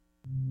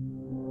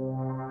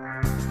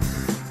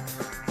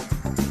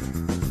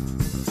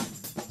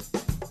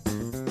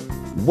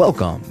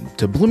Welcome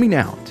to Blooming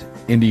Out,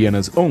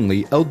 Indiana's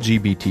only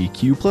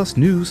LGBTQ plus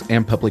news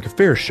and public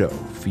affairs show,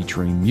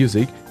 featuring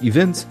music,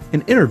 events,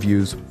 and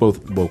interviews,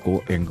 both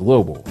local and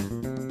global.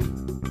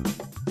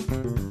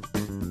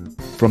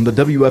 From the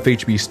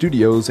WFHB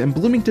studios in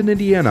Bloomington,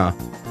 Indiana,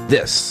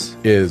 this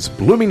is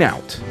Blooming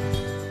Out.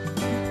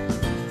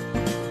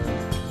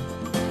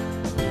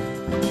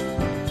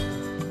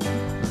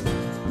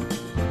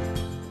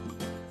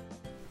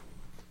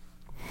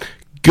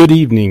 Good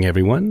evening,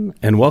 everyone,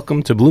 and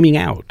welcome to Blooming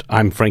Out.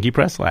 I'm Frankie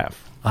Preslaff.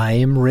 I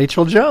am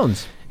Rachel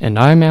Jones. And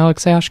I'm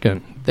Alex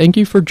Ashkin. Thank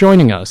you for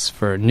joining us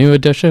for a new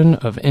edition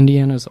of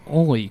Indiana's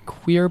only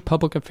queer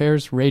public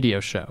affairs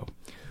radio show.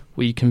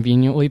 We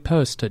conveniently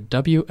post to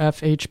WFHB.org,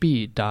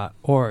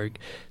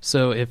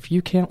 so if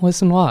you can't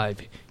listen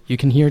live, you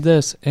can hear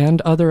this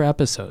and other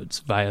episodes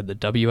via the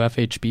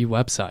WFHB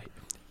website.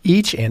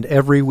 Each and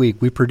every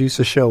week, we produce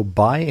a show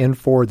by and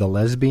for the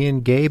lesbian,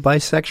 gay,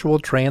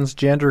 bisexual,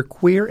 transgender,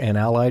 queer, and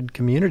allied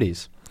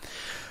communities.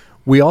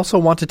 We also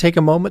want to take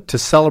a moment to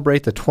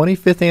celebrate the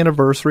 25th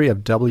anniversary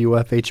of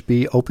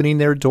WFHB opening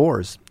their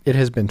doors. It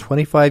has been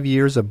 25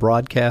 years of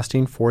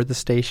broadcasting for the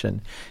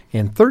station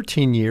and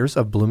 13 years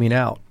of Blooming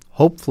Out.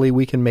 Hopefully,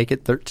 we can make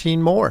it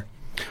 13 more.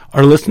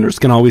 Our listeners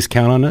can always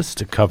count on us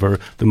to cover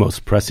the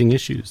most pressing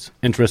issues,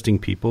 interesting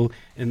people,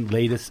 and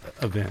latest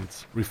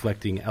events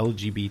reflecting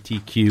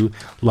LGBTQ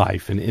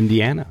life in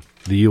Indiana,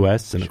 the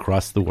U.S., and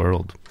across the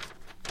world.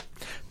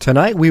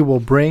 Tonight we will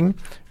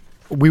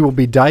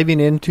be diving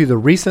into the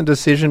recent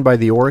decision by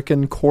the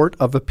Oregon Court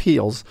of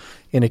Appeals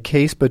in a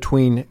case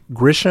between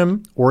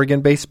Grisham,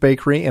 Oregon-based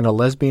bakery, and a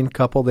lesbian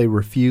couple they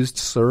refused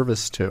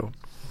service to.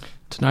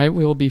 Tonight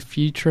we will be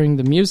featuring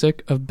the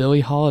music of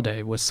Billie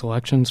Holiday with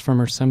selections from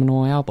her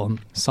seminal album,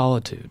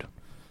 Solitude.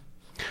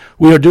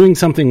 We are doing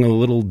something a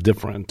little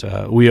different.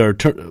 We are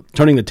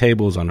turning the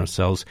tables on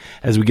ourselves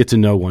as we get to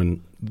know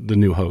the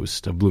new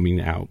host of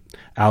Blooming Out,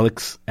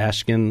 Alex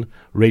Ashkin,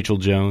 Rachel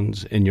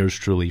Jones, and yours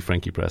truly,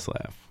 Frankie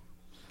Preslaff.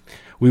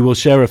 We will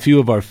share a few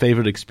of our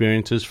favorite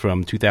experiences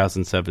from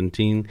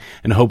 2017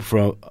 and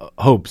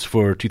hopes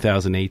for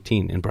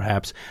 2018 and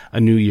perhaps a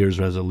New Year's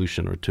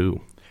resolution or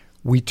two.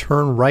 We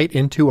turn right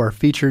into our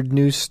featured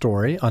news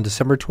story. On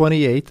December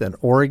 28th, an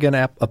Oregon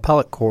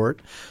appellate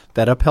court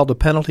that upheld a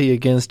penalty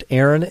against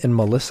Aaron and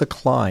Melissa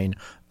Klein,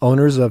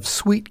 owners of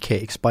Sweet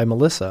Cakes by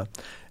Melissa,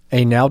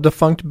 a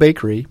now-defunct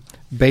bakery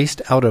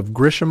based out of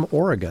Grisham,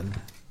 Oregon.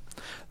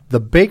 The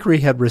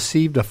bakery had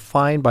received a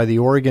fine by the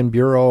Oregon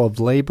Bureau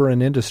of Labor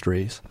and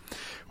Industries,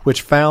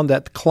 which found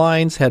that the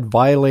Kleins had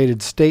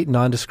violated state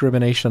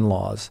non-discrimination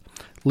laws,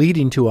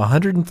 leading to a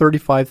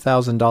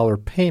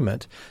 $135,000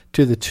 payment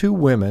to the two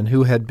women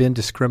who had been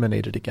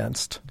discriminated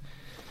against.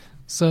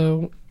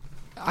 So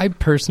I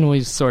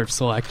personally sort of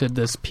selected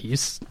this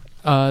piece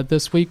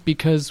this week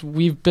because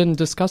we've been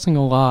discussing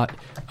a lot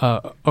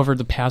over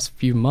the past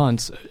few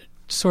months,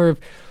 sort of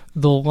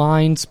the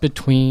lines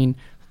between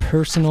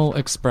personal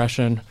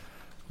expression,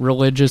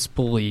 religious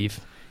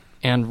belief,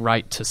 and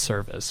right to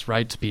service,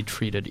 right to be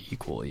treated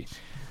equally.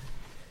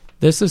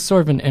 This is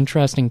sort of an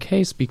interesting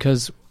case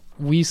because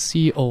we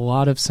see a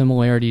lot of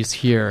similarities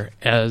here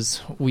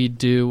as we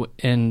do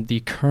in the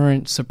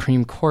current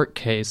Supreme Court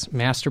case,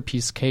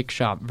 Masterpiece Cake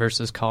Shop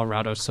versus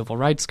Colorado Civil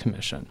Rights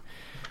Commission.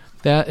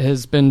 That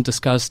has been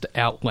discussed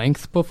at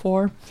length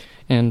before,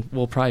 and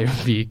we'll probably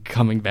be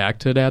coming back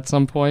to it at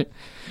some point.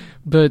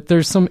 But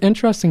there's some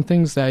interesting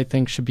things that I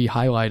think should be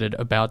highlighted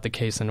about the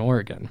case in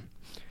Oregon.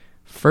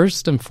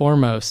 First and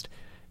foremost,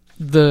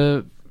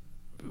 the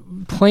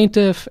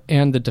plaintiff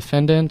and the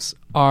defendants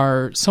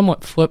are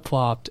somewhat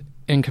flip-flopped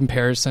in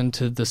comparison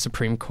to the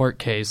Supreme Court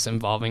case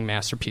involving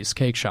Masterpiece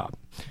Cake Shop.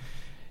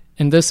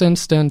 In this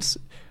instance,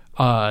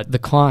 the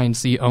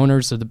Kleins, the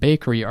owners of the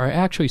bakery, are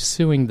actually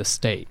suing the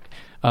state.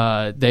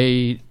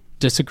 They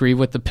disagree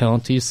with the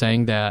penalty,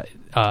 saying that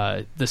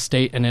the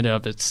state in and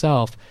of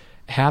itself,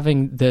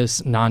 having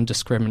this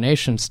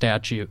non-discrimination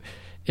statute,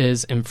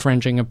 is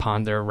infringing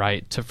upon their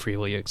right to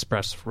freely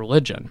express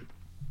religion.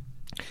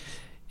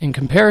 In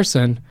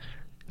comparison,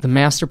 the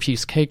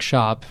Masterpiece Cake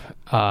Shop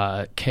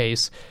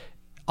case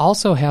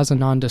also has a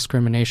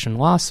non-discrimination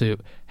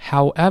lawsuit.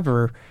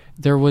 However,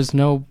 there was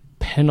no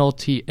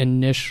penalty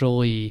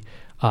initially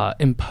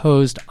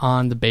imposed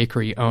on the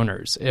bakery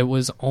owners. It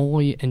was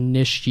only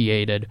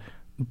initiated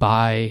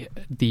by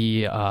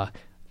the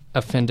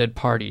offended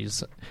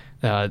parties,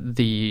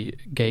 the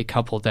gay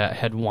couple that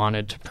had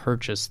wanted to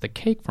purchase the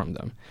cake from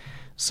them.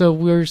 So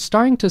we're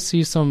starting to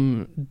see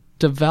some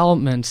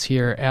developments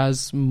here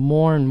as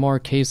more and more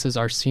cases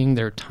are seeing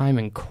their time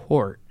in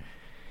court.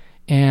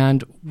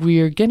 And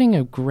we're getting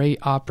a great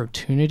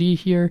opportunity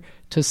here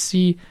to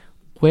see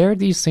where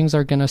these things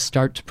are going to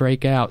start to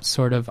break out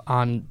sort of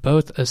on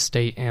both a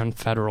state and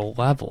federal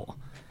level.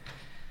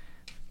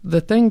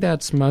 The thing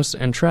that's most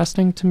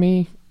interesting to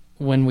me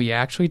when we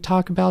actually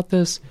talk about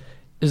this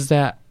is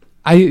that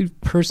I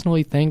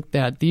personally think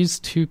that these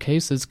two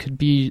cases could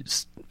be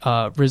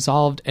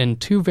resolved in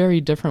two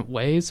very different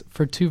ways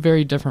for two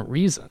very different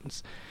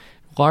reasons,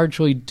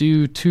 largely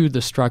due to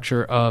the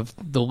structure of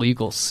the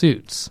legal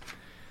suits.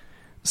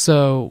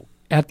 So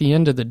at the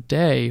end of the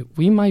day,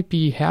 we might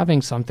be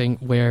having something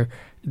where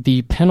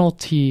the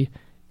penalty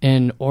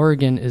in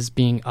Oregon is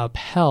being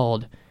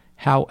upheld.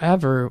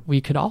 However, we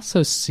could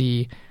also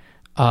see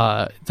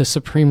the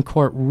Supreme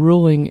Court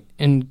ruling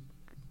in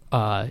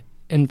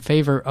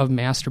favor of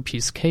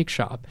Masterpiece Cake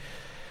Shop,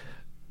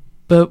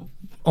 but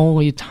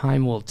only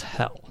time will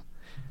tell.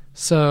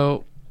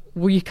 So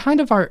we kind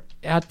of are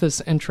at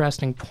this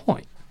interesting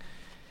point.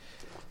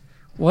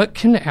 What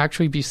can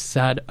actually be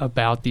said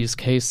about these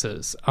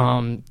cases?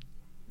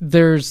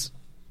 There's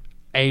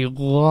a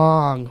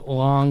long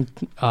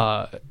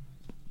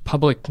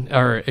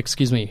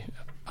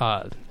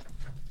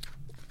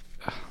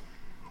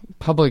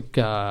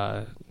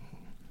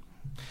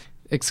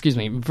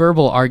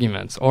verbal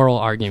arguments, oral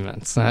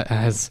arguments,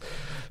 as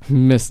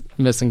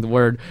missing the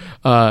word,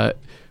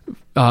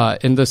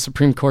 in the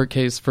Supreme Court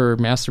case for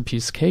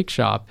Masterpiece Cake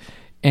Shop,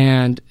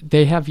 and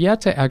they have yet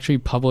to actually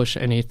publish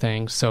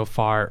anything so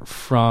far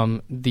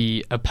from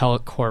the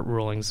appellate court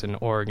rulings in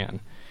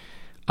Oregon.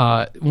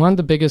 One of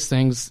the biggest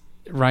things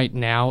right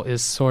now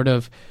is sort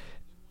of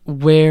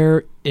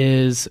where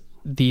is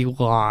the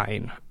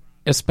line,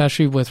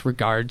 especially with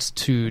regards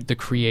to the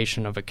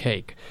creation of a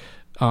cake.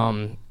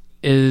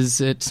 Is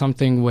it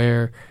something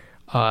where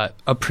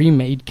a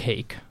pre-made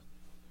cake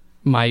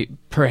might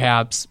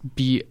perhaps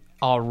be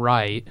all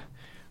right,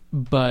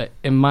 but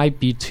it might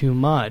be too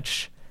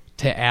much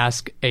to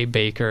ask a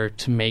baker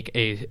to make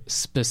a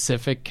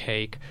specific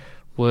cake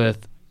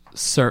with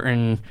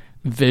certain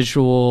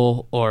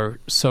visual or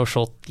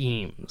social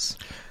themes?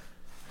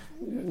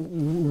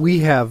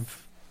 We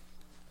have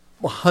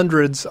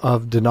hundreds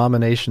of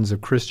denominations of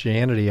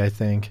Christianity, I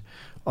think,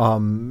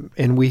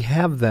 and we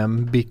have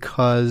them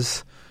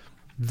because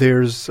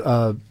there's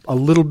a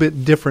little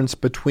bit difference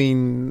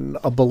between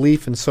a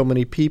belief in so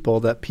many people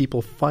that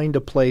people find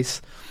a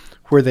place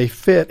where they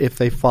fit if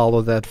they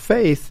follow that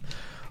faith.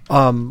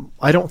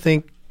 I don't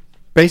think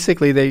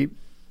basically they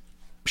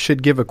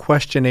should give a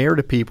questionnaire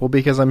to people,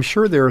 because I'm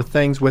sure there are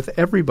things with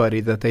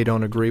everybody that they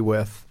don't agree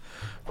with.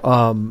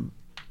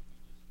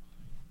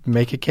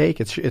 Make a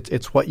cake.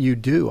 It's what you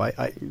do.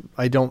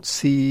 I don't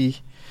see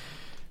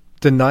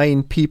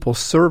denying people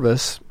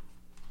service,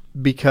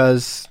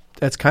 because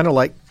that's kind of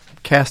like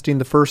casting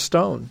the first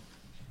stone.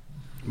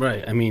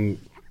 Right. I mean,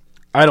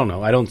 I don't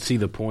know. I don't see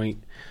the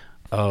point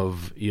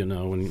of,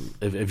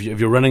 if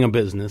you're running a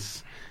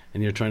business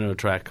and you're trying to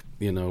attract,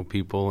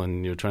 people,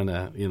 and you're trying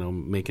to,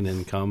 make an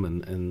income,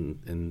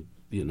 and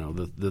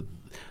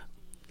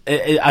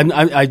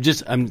I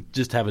just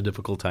have a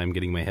difficult time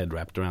getting my head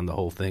wrapped around the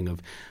whole thing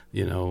of,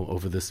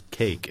 over this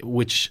cake,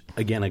 which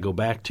again, I go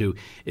back to,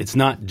 it's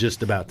not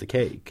just about the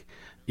cake.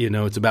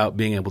 It's about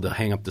being able to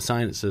hang up the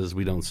sign that says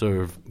we don't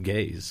serve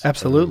gays.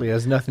 Absolutely. It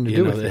has nothing to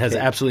do with it. It has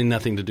absolutely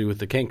nothing to do with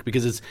the cake,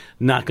 because it's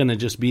not going to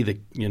just be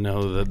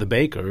the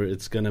baker.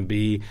 It's going to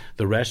be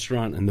the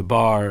restaurant and the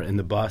bar and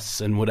the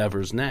bus and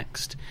whatever's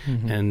next.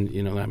 Mm-hmm. And,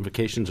 the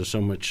ramifications are so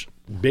much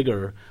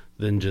bigger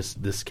than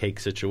just this cake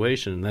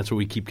situation. And that's what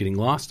we keep getting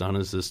lost on,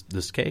 is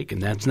this cake.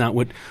 And that's not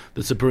what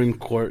the Supreme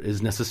Court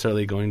is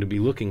necessarily going to be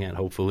looking at.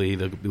 Hopefully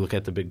they'll look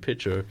at the big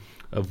picture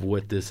of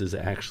what this is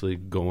actually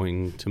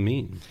going to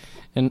mean.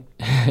 And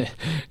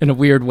in a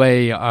weird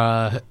way,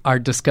 our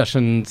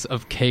discussions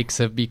of cakes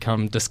have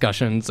become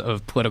discussions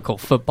of political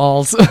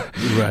footballs.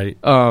 Right.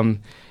 And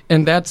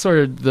that's sort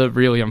of the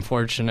really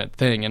unfortunate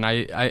thing. And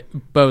I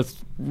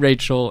both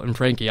Rachel and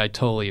Frankie, I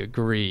totally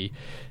agree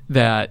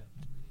that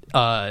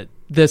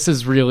this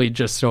is really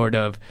just sort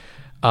of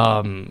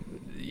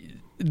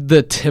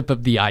the tip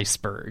of the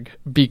iceberg,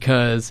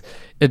 because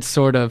it's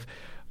sort of,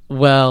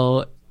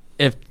 well,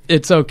 if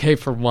it's okay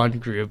for one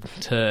group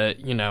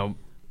to,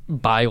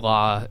 by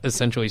law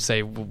essentially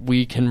say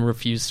we can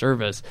refuse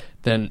service,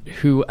 then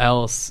who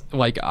else,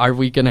 are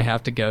we going to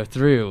have to go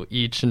through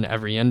each and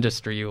every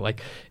industry?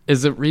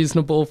 Is it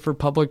reasonable for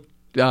public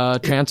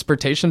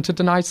transportation to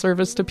deny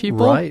service to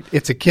people? Right.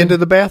 It's akin to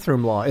the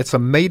bathroom law. It's a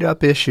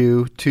made-up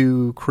issue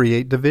to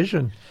create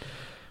division.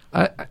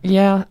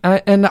 Yeah,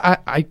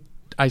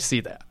 I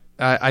see that.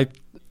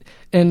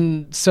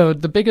 And so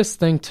the biggest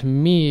thing to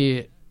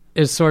me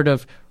is sort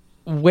of,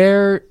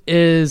 where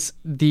is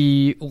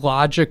the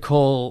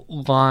logical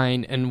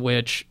line in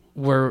which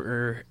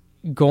we're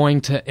going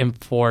to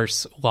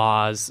enforce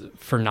laws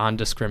for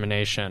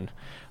non-discrimination?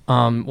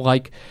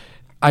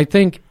 I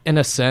think, in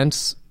a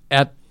sense,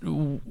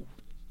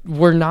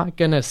 we're not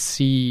going to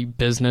see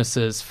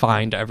businesses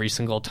fined every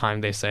single time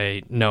they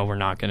say, no, we're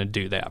not going to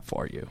do that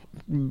for you.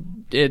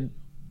 It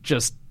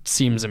just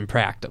seems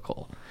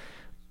impractical.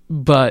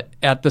 But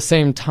at the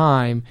same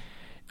time,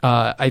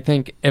 I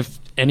think if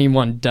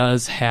anyone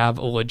does have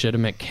a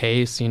legitimate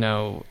case,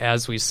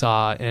 as we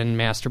saw in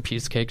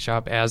Masterpiece Cake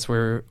Shop, as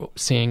we're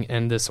seeing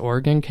in this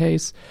Oregon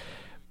case,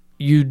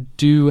 you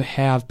do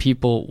have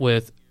people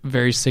with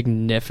very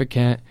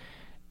significant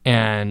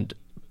and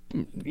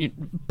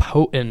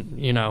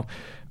potent,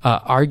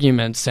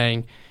 arguments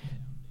saying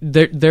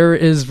there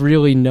is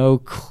really no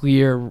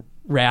clear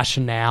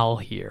rationale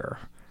here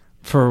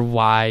for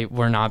why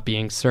we're not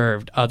being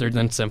served, other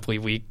than simply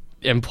we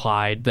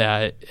implied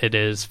that it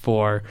is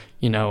for,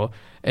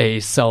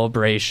 a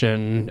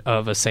celebration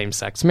of a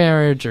same-sex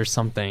marriage or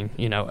something,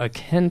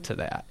 akin to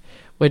that,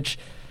 which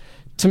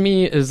to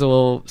me is a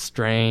little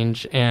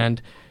strange.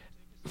 And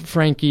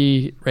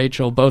Frankie,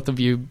 Rachel, both of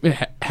you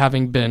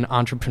having been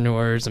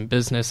entrepreneurs and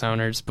business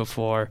owners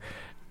before,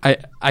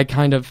 I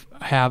kind of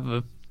have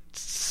a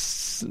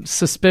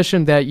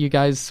suspicion that you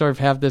guys sort of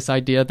have this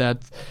idea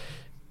that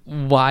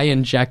why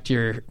inject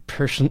your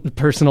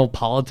personal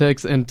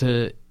politics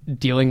into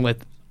dealing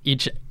with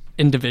each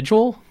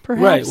individual,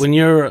 perhaps? Right. When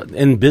you're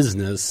in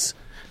business,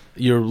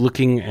 you're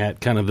looking at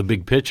kind of the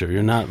big picture.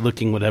 You're not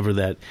looking whatever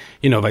that,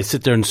 if I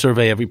sit there and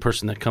survey every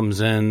person that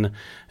comes in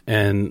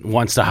and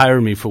wants to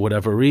hire me for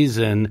whatever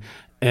reason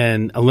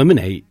and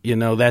eliminate,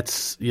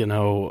 that's,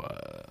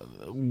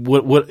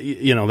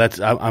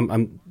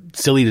 I'm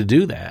silly to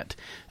do that.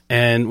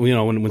 And,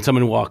 when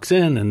someone walks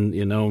in and,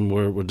 and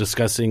we're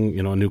discussing,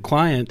 a new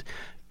client,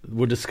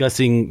 we're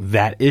discussing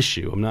that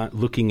issue. I'm not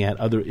looking at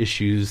other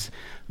issues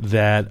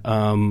that,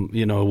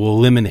 will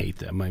eliminate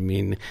them. I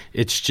mean,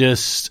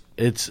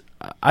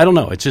 I don't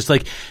know. It's just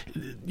like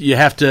you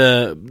have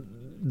to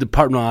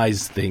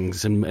departmentalize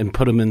things and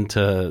put them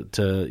into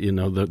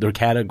their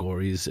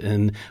categories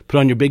and put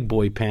on your big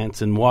boy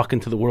pants and walk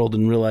into the world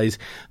and realize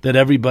that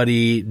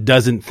everybody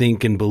doesn't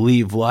think and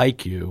believe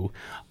like you.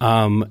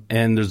 And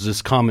there's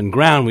this common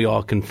ground we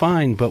all can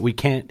find, but we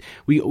can't.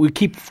 We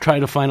keep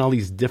trying to find all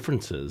these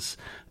differences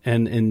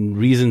and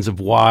reasons of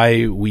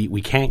why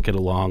we can't get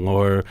along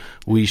or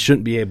we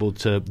shouldn't be able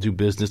to do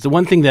business. The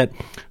one thing that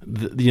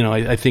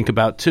I think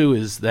about too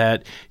is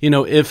that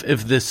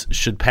if this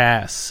should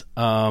pass,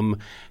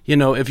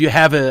 if you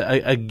have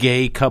a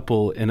gay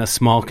couple in a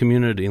small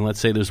community, and let's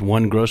say there's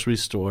one grocery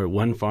store,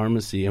 one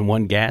pharmacy, and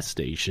one gas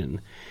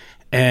station,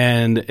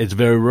 and it's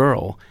very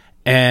rural.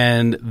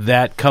 And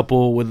that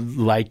couple would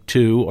like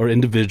to, or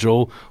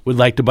individual would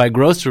like to buy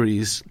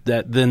groceries,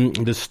 that then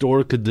the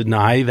store could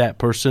deny that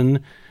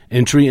person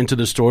entry into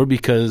the store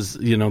because,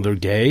 they're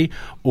gay,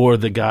 or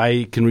the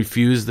guy can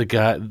refuse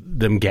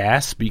them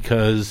gas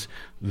because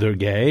they're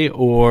gay,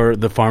 or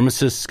the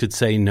pharmacist could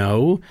say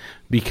no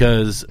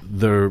because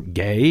they're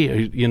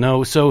gay,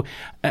 So,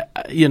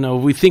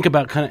 we think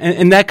about kind of,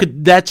 and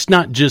that's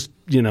not just,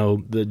 the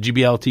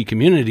GBLT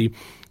community.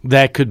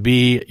 That could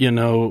be,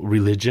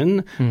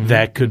 religion. Mm-hmm.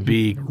 That could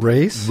be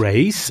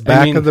race.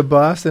 Back of the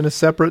bus in a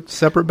separate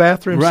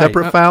bathroom, right.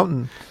 Separate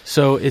fountain.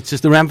 So it's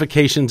just the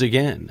ramifications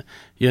again,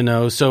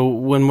 So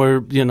when we're,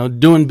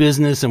 doing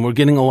business and we're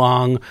getting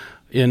along,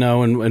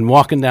 and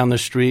walking down the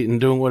street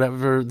and doing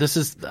whatever, this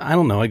is, I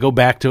don't know. I go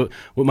back to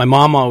what my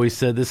mom always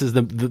said. This is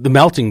the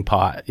melting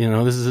pot.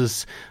 This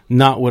is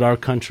not what our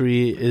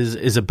country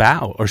is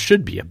about or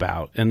should be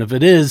about. And if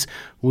it is,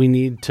 we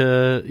need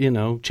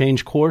to,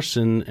 change course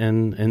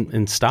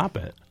and stop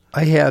it.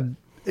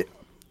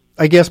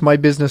 I guess my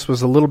business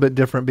was a little bit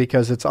different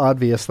because it's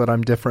obvious that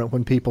I'm different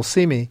when people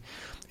see me.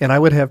 And I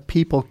would have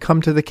people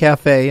come to the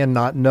cafe and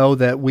not know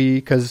that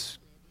because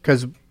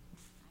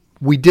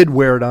we did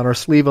wear it on our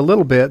sleeve a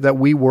little bit that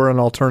we were an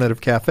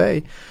alternative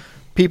cafe.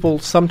 People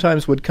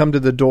sometimes would come to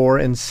the door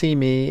and see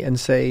me and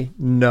say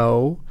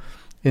no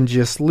and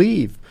just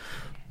leave.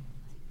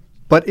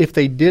 But if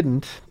they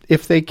didn't,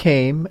 if they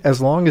came,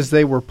 as long as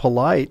they were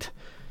polite,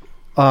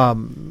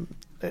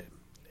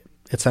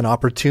 it's an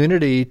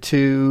opportunity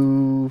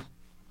to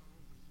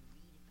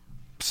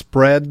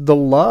spread the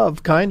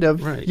love, kind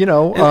of, right.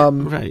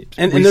 Right.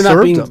 And they're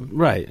not being them.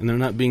 Right, and they're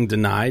not being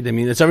denied. I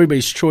mean, it's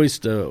everybody's choice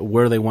to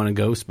where they want to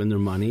go, spend their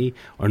money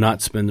or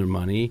not spend their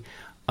money.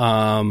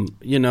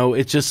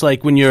 It's just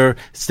like when you're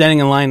standing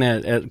in line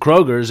at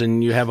Kroger's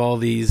and you have all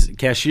these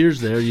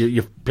cashiers there,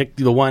 you pick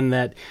the one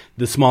that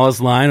the smallest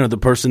line or the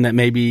person that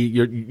maybe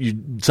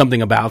you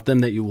something about them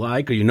that you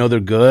like or they're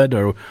good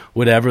or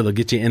whatever. They'll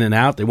get you in and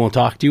out. They won't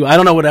talk to you. I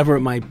don't know, whatever it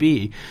might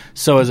be.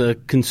 So as a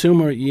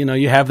consumer,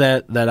 you have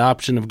that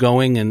option of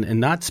going and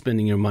not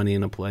spending your money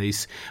in a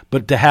place,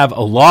 but to have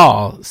a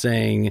law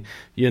saying,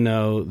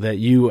 that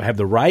you have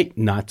the right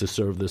not to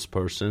serve this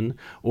person,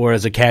 or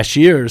as a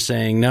cashier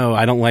saying, no,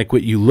 I don't like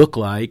what you look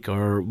like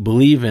or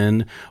believe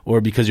in,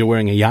 or because you're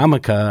wearing a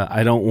yarmulke,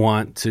 I don't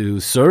want to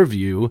serve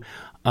you.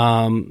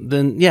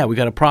 Then we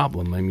got a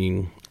problem. I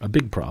mean, a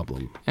big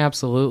problem.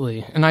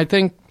 Absolutely. And I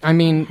think,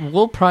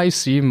 we'll probably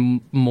see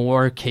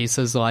more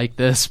cases like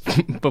this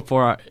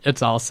before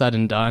it's all said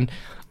and done.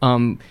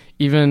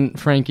 Even,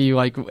 Frankie,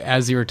 like,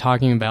 as you were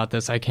talking about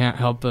this, I can't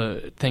help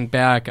but think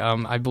back.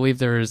 I believe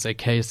there was a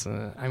case,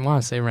 I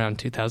want to say around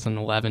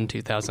 2011,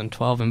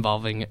 2012,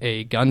 involving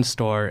a gun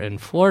store in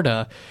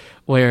Florida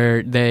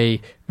where they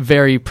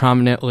very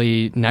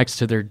prominently, next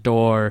to their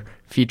door,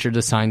 featured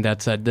a sign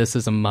that said, "This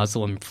is a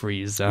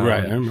Muslim-free zone."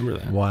 Right, I remember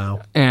that.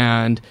 Wow.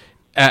 And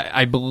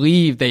I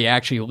believe they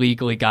actually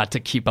legally got to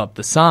keep up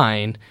the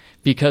sign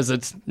because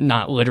it's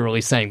not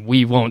literally saying,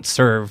 we won't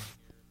serve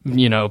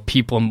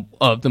people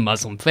of the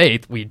Muslim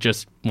faith, we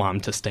just want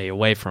them to stay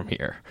away from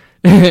here,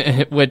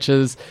 which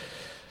is,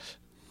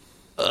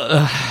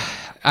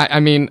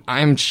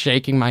 I'm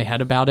shaking my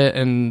head about it,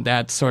 and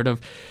that sort of,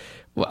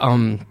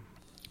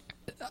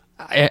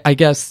 I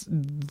guess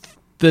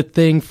the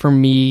thing for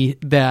me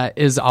that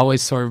is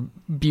always sort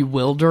of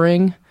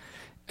bewildering,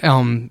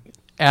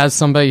 as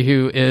somebody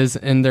who is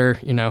in their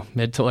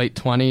mid to late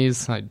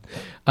 20s,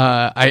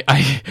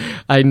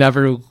 I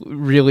never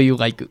really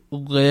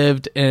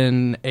lived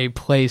in a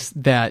place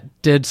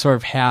that did sort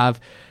of have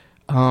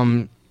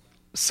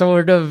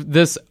sort of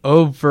this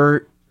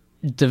overt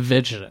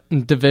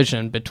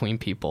division between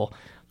people.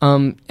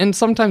 And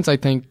sometimes I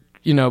think,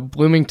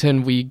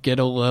 Bloomington, we get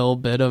a little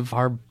bit of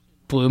our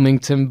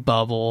Bloomington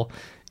bubble,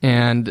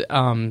 and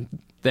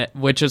that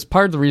which is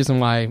part of the reason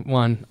why,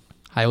 one,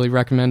 highly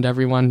recommend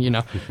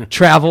everyone,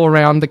 travel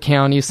around the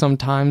county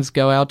sometimes,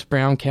 go out to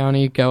Brown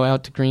County, go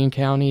out to Greene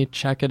County,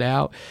 check it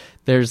out.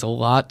 There's a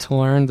lot to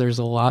learn. There's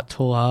a lot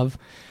to love.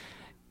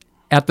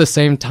 At the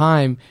same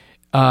time,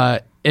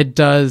 it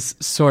does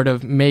sort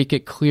of make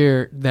it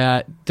clear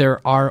that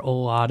there are a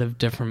lot of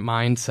different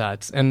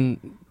mindsets.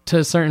 And to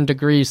a certain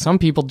degree, some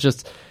people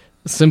just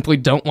simply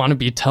don't want to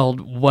be told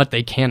what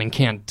they can and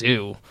can't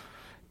do.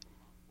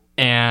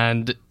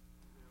 And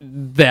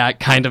that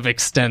kind of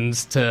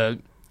extends to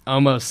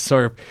almost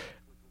sort of,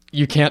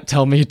 you can't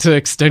tell me to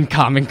extend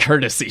common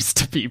courtesies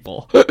to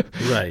people.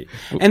 Right.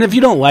 And if you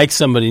don't like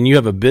somebody and you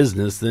have a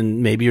business,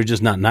 then maybe you're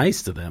just not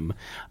nice to them.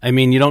 I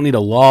mean, you don't need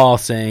a law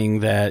saying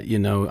that,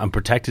 I'm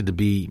protected to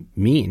be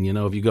mean.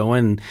 If you go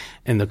in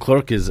and the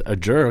clerk is a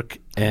jerk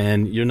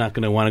and you're not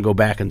going to want to go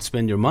back and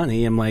spend your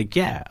money, I'm like,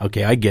 yeah,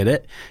 okay, I get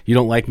it. You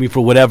don't like me for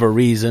whatever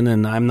reason,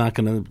 and I'm not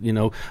going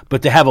to,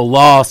 but to have a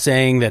law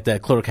saying that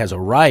that clerk has a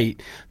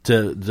right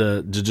to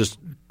just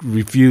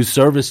refuse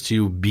service to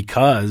you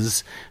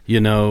because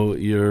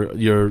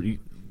you're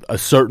a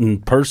certain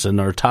person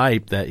or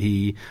type that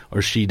he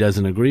or she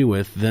doesn't agree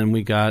with, then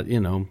we got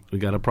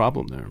a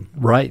problem there.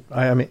 Right.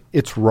 I mean,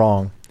 it's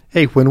wrong.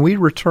 Hey, when we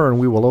return,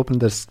 we will open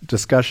this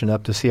discussion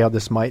up to see how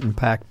this might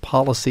impact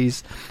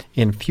policies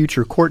in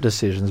future court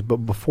decisions. But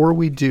before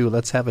we do,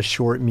 let's have a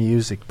short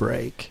music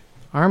break.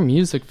 Our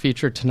music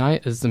feature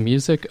tonight is the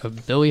music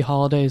of Billie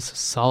Holiday's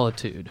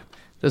Solitude.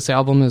 This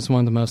album is one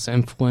of the most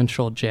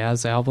influential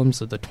jazz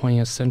albums of the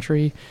 20th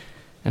century,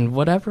 and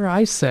whatever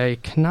I say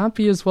cannot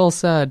be as well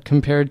said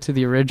compared to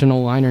the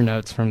original liner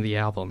notes from the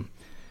album.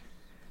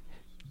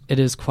 It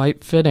is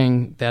quite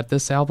fitting that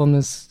this album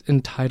is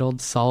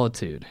entitled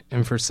Solitude,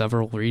 and for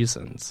several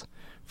reasons.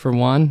 For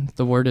one,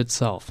 the word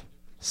itself,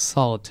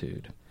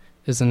 solitude,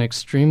 is an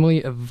extremely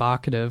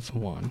evocative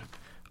one,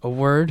 a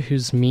word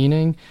whose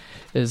meaning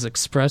is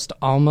expressed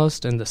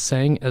almost in the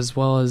saying as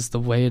well as the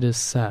way it is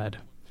said.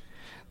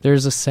 There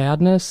is a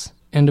sadness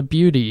and a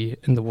beauty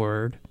in the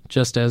word,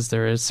 just as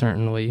there is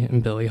certainly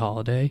in Billie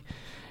Holiday,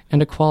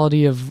 and a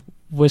quality of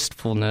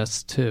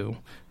wistfulness, too,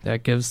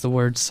 that gives the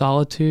word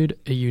solitude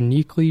a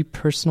uniquely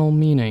personal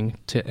meaning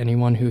to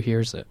anyone who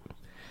hears it.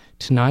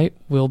 Tonight,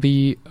 we'll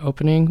be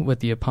opening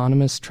with the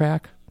eponymous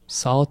track,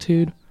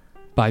 Solitude,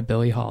 by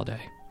Billie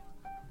Holiday.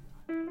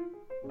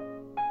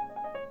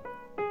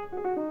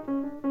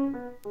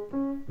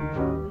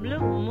 Blue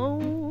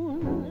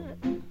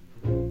moon,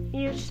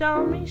 you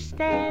saw me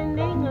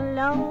standing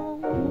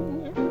alone,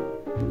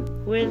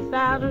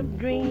 without a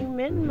dream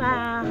in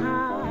my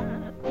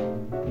heart,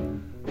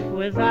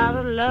 without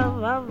a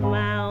love of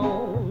my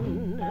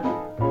own.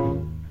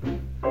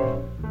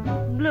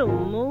 Blue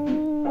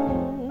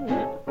moon,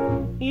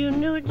 you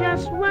knew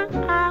just what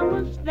I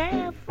was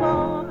there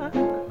for.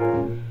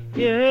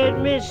 You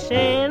heard me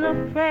saying a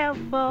prayer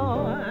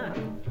for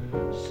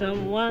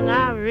someone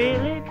I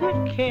really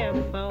could care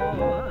for.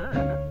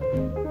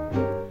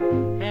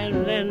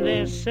 And then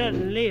there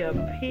suddenly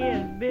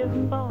appeared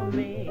before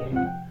me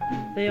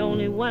the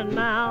only one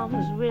my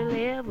arms will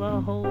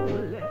ever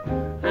hold.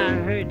 I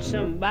heard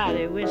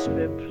somebody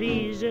whisper,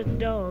 please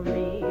adore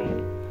me.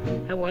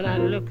 And when I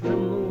looked, the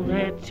moon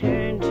had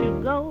turned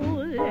to gold.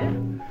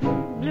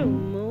 Blue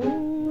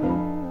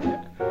moon,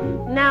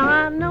 now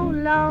I'm no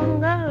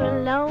longer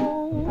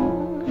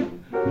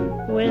alone,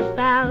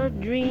 without a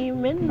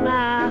dream in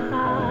my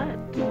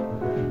heart,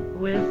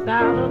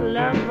 without a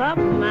love of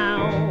my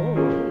own.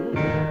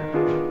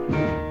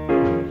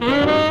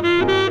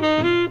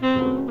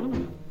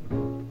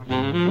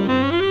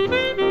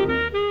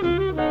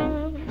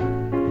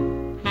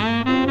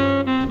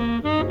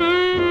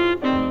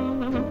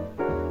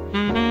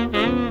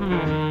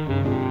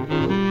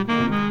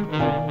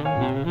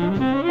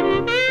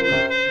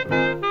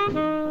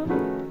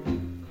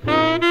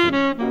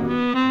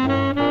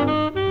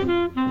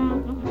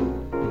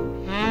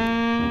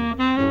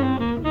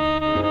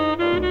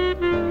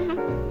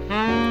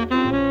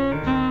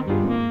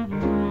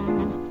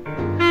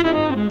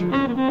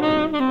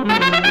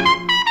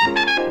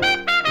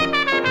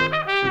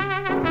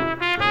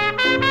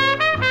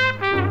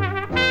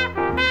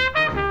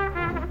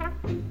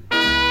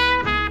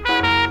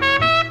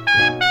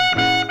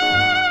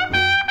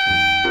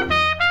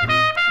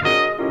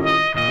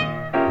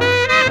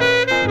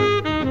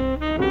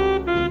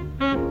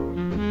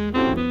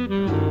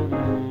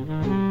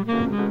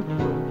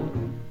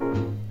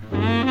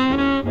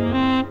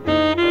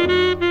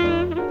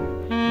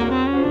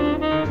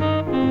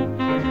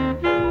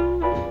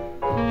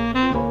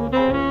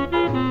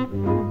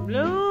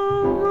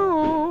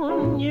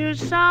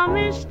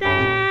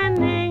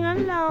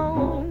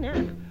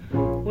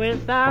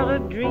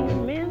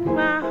 dream in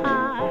my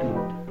heart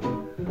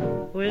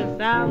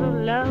without a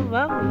love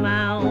of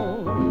my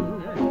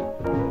own.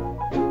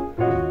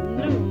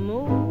 Blue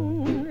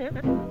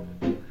moon,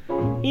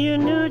 you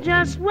knew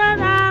just what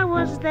I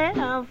was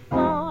there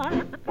for.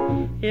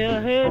 You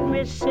heard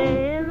me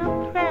saying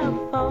a prayer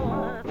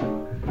for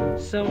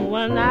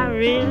someone I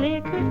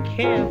really could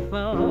care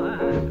for.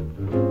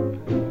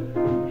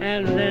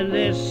 And then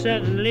they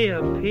suddenly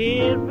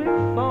appeared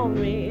before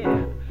me,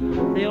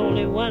 the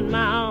only one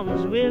my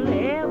arms will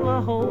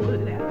ever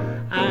hold.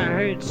 I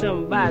heard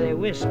somebody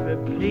whisper,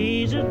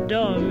 please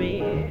adore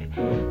me.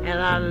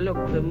 And I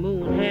looked, the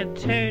moon had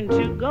turned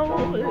to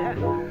gold.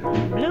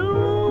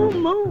 Blue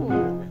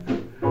moon,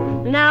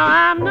 now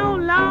I'm no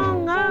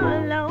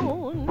longer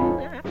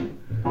alone,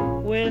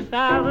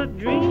 without a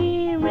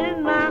dream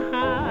in my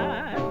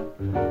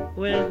heart,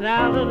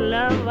 without a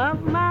love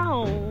of my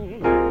own.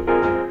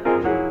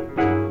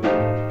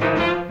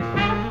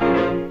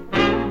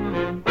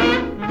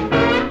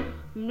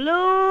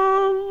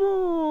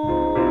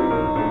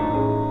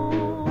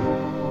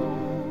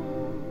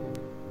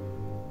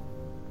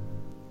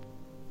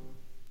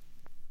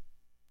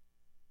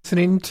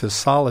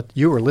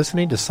 You were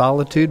listening to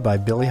Solitude by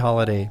Billie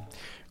Holiday.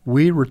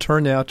 We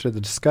return now to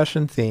the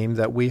discussion theme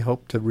that we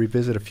hope to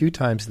revisit a few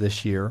times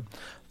this year,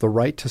 the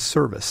right to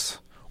service,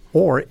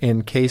 or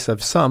in case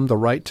of some, the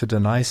right to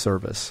deny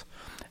service.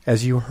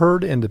 As you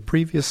heard in the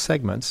previous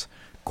segments,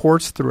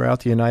 courts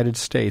throughout the United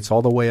States,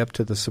 all the way up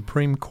to the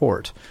Supreme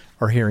Court,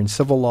 are hearing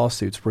civil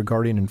lawsuits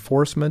regarding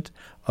enforcement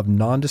of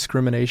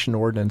non-discrimination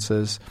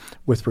ordinances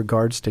with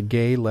regards to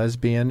gay,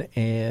 lesbian,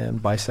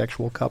 and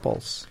bisexual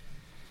couples.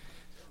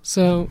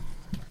 So,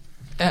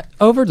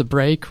 over the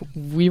break,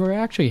 we were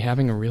actually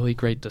having a really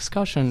great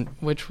discussion,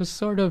 which was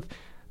sort of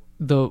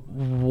the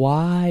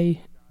why,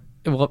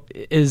 well,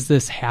 is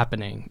this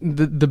happening?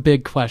 The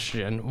big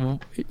question,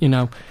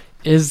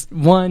 is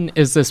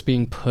this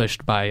being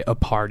pushed by a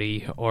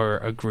party or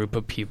a group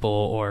of people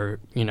or,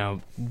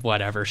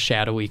 whatever,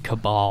 shadowy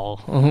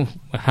cabal?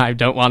 I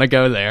don't want to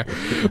go there.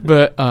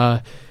 But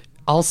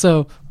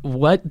also,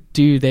 what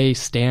do they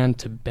stand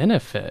to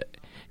benefit?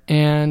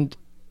 And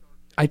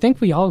I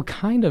think we all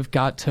kind of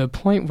got to a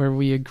point where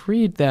we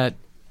agreed that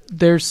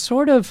there's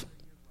sort of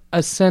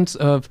a sense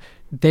of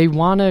they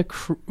want to,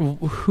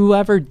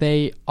 whoever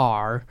they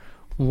are,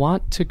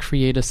 want to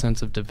create a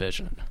sense of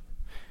division.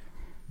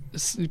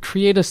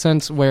 Create a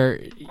sense where,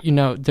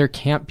 there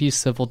can't be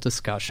civil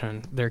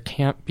discussion, there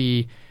can't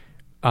be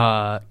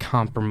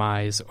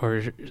compromise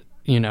or,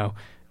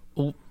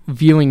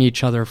 viewing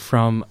each other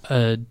from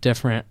a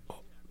different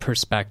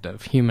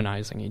perspective,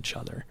 humanizing each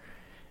other.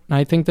 And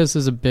I think this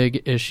is a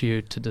big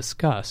issue to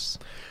discuss.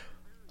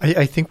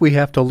 I think we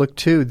have to look,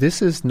 too.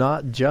 This is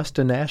not just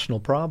a national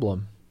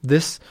problem.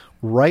 This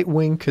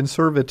right-wing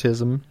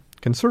conservatism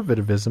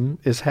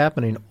is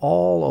happening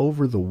all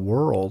over the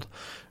world.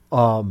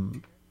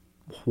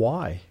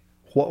 Why?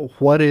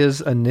 What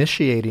is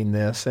initiating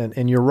this?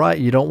 And you're right,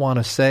 you don't want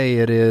to say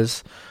it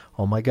is,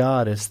 oh my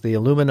God, it's the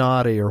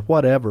Illuminati or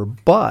whatever.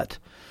 But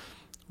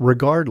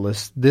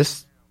regardless,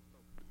 this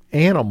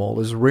animal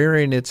is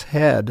rearing its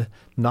head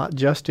not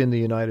just in the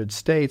United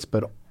States,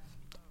 but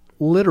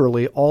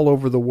literally all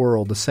over the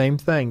world. The same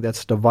thing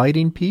that's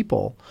dividing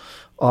people.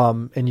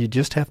 And you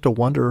just have to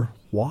wonder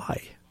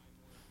why.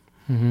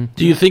 Mm-hmm.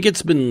 Do you think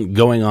it's been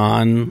going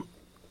on,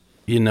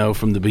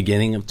 from the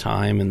beginning of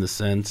time in the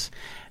sense,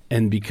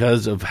 and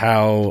because of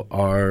how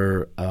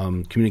our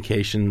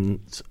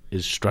communications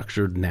is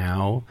structured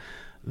now,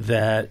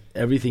 that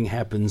everything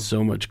happens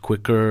so much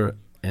quicker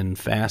and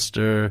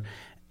faster,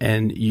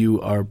 and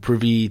you are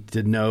privy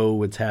to know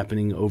what's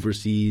happening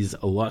overseas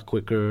a lot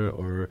quicker?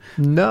 Or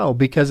no,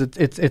 because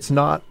it's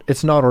not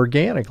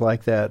organic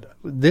like that.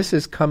 This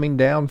is coming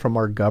down from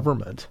our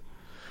government.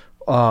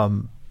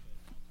 No,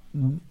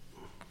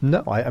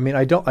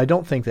 I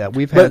don't think that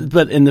we've had.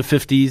 But in the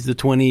 50s, the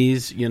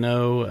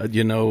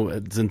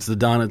 20s, since the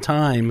dawn of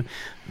time,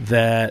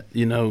 that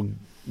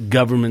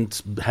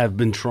governments have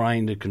been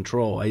trying to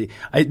control.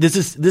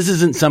 This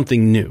isn't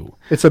something new.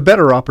 It's a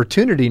better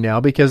opportunity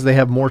now because they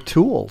have more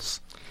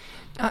tools.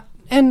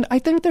 And I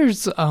think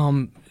there's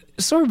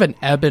sort of an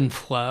ebb and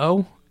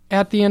flow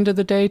at the end of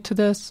the day to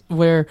this,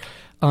 where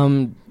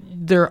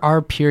there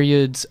are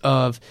periods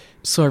of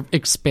sort of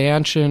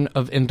expansion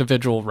of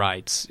individual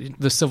rights.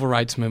 The civil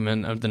rights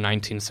movement of the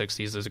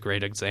 1960s is a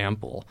great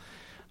example.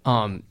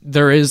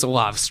 There is a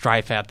lot of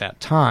strife at that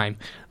time,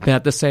 but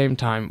at the same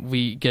time,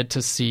 we get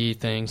to see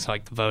things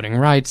like the Voting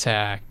Rights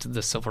Act,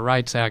 the Civil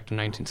Rights Act of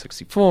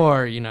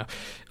 1964,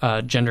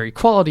 Gender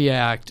Equality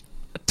Act,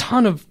 a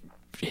ton of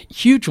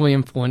hugely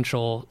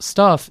influential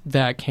stuff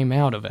that came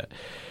out of it.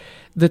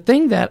 The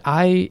thing that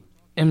I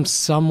am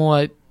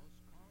somewhat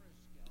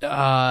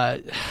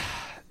at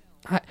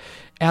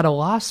a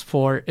loss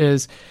for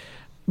is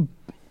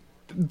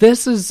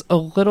this is a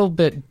little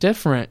bit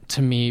different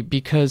to me,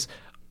 because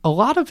a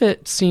lot of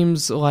it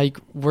seems like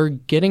we're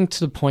getting to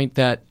the point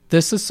that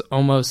this is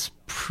almost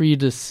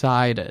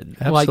pre-decided.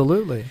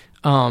 Absolutely.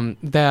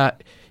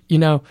 That,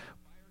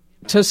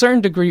 to a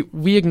certain degree,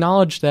 we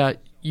acknowledge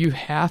that you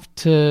have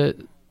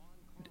to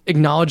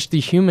acknowledge the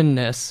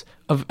humanness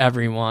of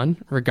everyone,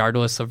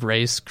 regardless of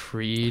race,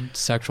 creed,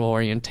 sexual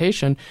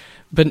orientation.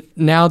 But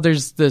now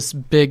there's this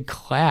big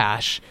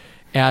clash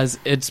as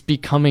it's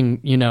becoming,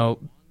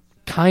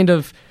 kind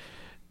of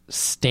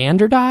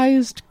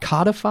standardized,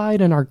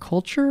 codified in our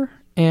culture.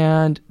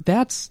 And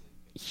that's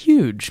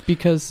huge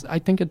because I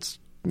think it's,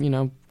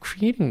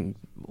 creating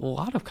a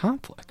lot of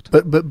conflict.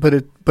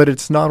 But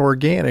it's not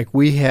organic.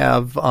 We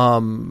have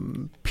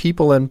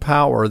people in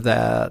power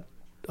that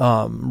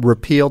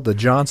repealed the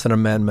Johnson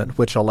Amendment,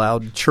 which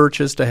allowed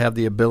churches to have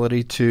the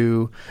ability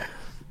to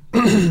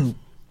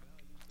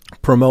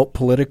promote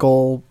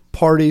political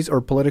parties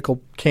or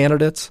political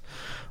candidates.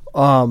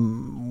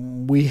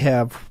 We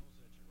have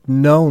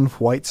known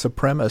white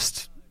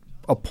supremacists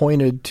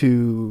appointed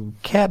to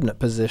cabinet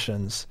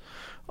positions.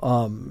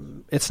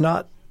 It's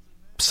not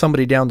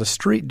somebody down the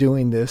street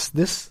doing this.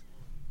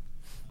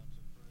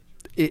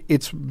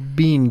 It's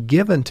being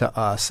given to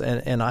us,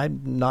 and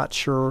I'm not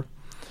sure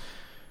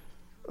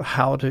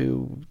how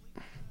to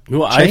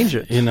change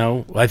it.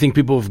 I think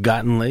people have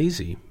gotten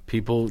lazy.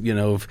 People,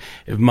 if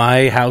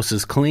my house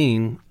is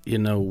clean,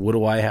 what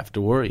do I have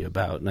to worry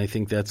about? And I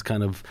think that's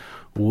kind of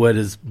what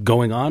is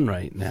going on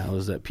right now,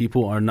 is that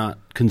people are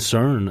not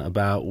concerned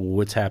about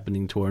what's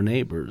happening to our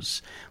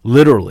neighbors,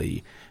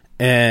 literally.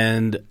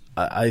 And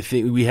I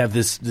think we have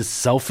this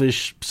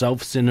selfish,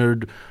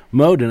 self-centered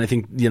mode, and I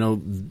think,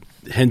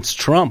 hence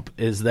Trump,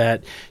 is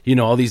that,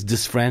 all these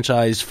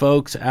disfranchised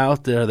folks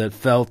out there that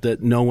felt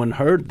that no one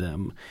heard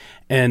them.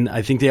 And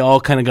I think they all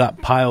kind of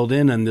got piled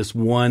in on this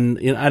one.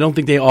 I don't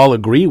think they all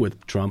agree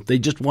with Trump. They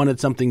just wanted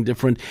something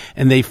different,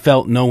 and they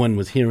felt no one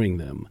was hearing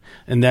them.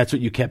 And that's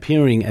what you kept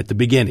hearing at the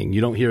beginning.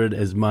 You don't hear it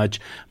as much,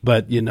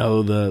 but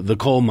the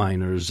coal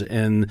miners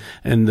and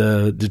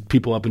the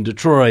people up in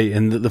Detroit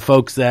and the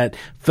folks that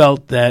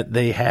felt that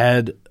they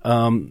had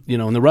in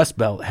the Rust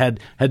Belt had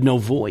no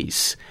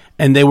voice.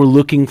 And they were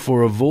looking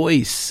for a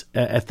voice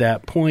at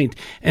that point,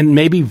 and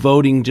maybe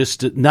voting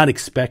not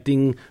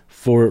expecting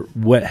for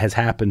what has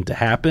happened to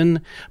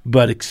happen,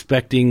 but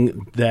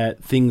expecting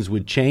that things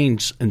would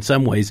change in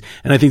some ways.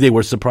 And I think they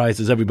were surprised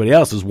as everybody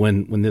else is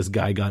when this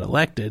guy got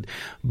elected.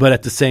 But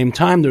at the same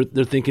time,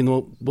 they're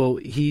thinking, well,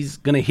 he's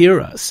going to hear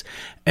us.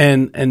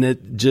 And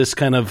it just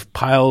kind of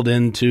piled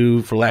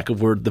into, for lack of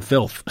word, the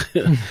filth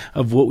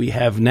of what we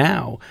have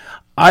now.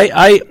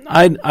 I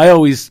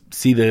always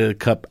see the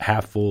cup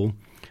half full.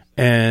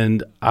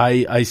 And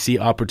I see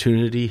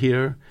opportunity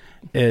here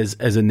as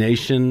a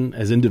nation,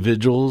 as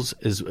individuals,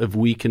 as if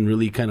we can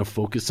really kind of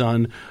focus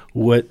on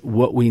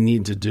what we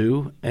need to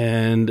do.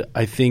 And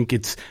I think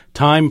it's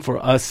time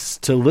for us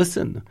to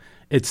listen.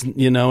 It's,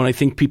 and I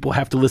think people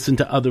have to listen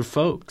to other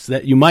folks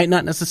that you might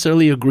not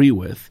necessarily agree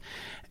with.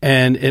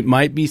 And it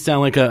might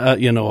sound like a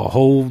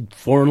whole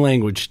foreign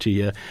language to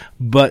you,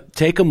 but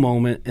take a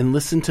moment and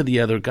listen to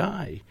the other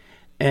guy.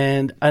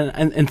 And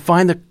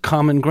find the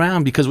common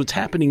ground, because what's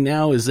happening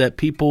now is that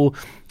people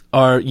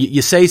are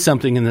you say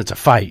something and it's a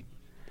fight.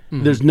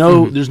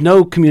 Mm-hmm. There's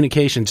no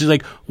communication. It's just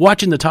like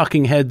watching the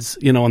talking heads,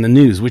 on the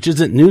news, which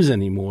isn't news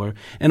anymore.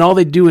 And all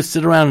they do is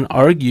sit around and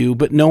argue,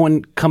 but no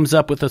one comes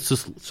up with a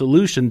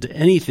solution to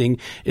anything.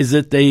 Is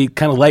that they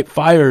kind of light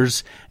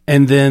fires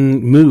and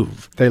then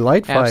move. They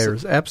light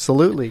fires,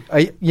 absolutely.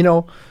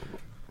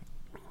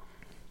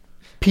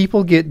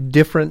 People get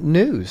different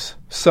news.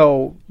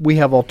 So we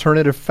have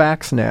alternative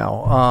facts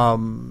now,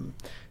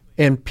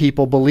 and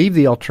people believe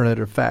the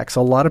alternative facts.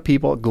 A lot of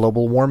people,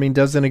 global warming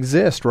doesn't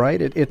exist,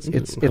 right? It's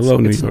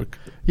New York.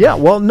 Yeah,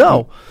 well,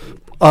 no.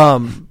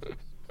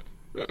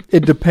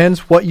 It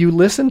depends what you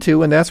listen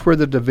to, and that's where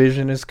the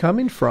division is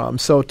coming from.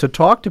 So to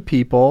talk to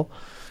people,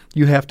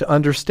 you have to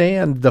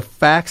understand the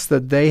facts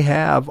that they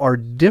have are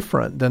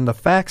different than the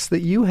facts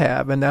that you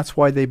have, and that's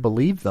why they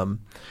believe them.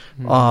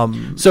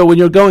 So when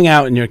you're going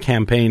out and you're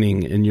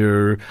campaigning and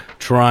you're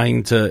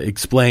trying to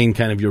explain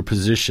kind of your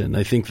position,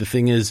 I think the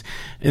thing is,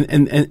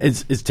 and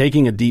it's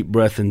taking a deep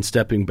breath and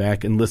stepping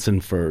back and listen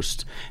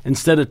first.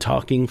 Instead of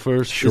talking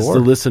first, is to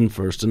listen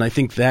first. And I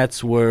think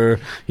that's where,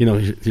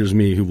 here's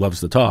me who loves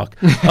to talk.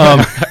 This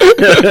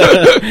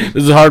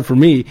is hard for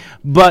me.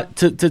 But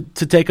to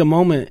take a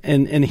moment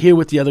and hear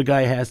what the other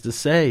guy has to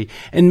say.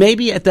 And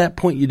maybe at that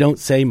point you don't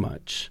say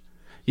much.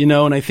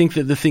 And I think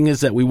that the thing is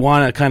that we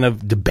want to kind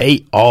of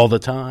debate all the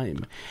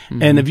time.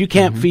 Mm-hmm. And if you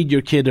can't feed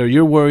your kid, or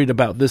you're worried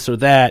about this or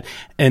that,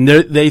 and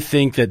they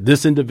think that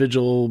this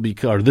individual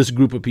or this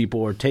group of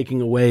people are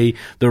taking away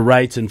their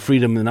rights and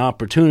freedom and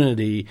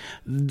opportunity,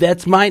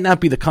 that might not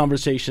be the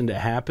conversation to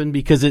happen,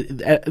 because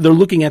they're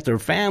looking at their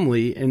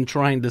family and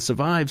trying to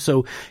survive.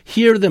 So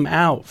hear them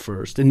out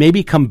first and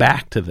maybe come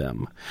back to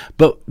them.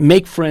 But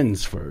make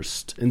friends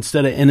first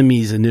instead of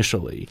enemies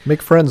initially.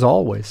 Make friends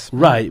always.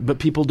 Right, but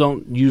people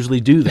don't usually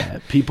do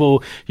that.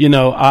 People,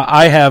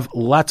 I have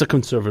lots of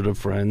conservative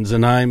friends,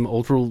 and I'm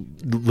ultra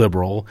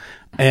liberal.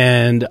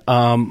 And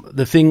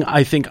the thing,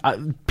 I think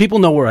people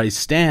know where I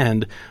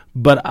stand,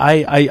 but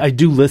I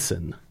do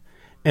listen.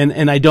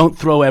 And I don't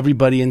throw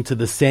everybody into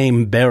the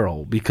same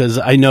barrel, because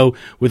I know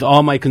with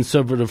all my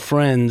conservative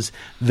friends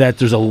that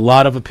there's a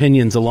lot of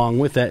opinions along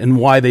with that and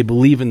why they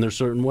believe in their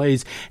certain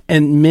ways.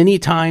 And many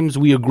times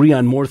we agree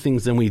on more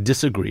things than we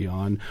disagree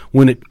on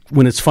when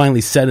it's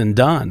finally said and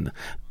done.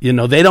 You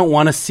know, they don't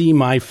want to see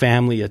my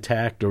family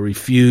attacked or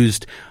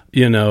refused,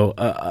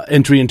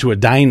 entry into a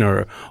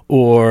diner,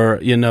 or,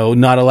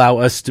 not allow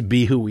us to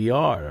be who we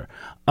are.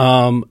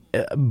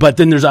 But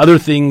then there's other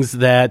things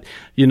that,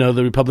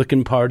 the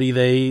Republican Party,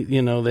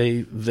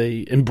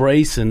 they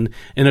embrace and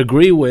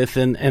agree with.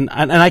 And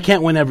I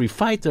can't win every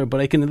fight there,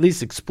 but I can at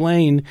least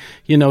explain,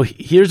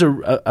 here's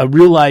a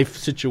real life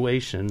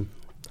situation.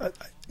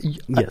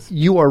 Yes.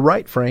 You are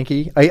right,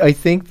 Frankie. I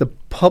think the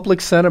public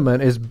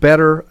sentiment is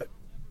better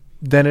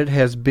than it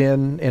has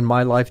been in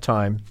my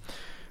lifetime.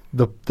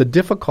 The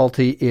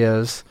difficulty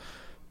is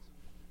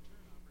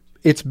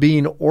it's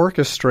being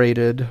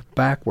orchestrated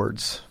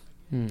backwards.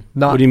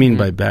 What do you mean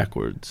by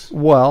backwards?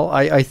 Well,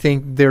 I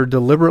think they're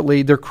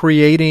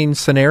creating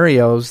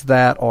scenarios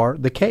that are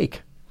the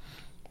cake.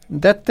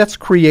 That's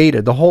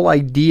created. The whole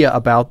idea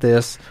about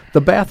this, the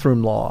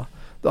bathroom law,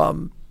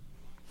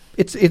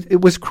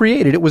 it was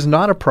created. It was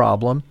not a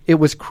problem. It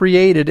was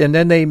created, and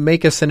then they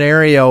make a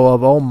scenario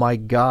of, oh my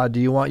God, do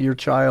you want your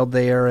child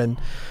there? And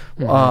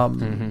But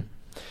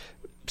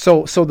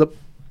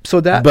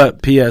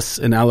P.S.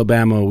 in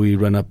Alabama, we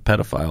run up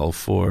pedophile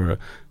for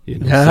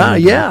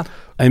yeah.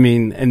 I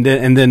mean, and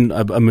then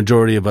a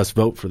majority of us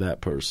vote for that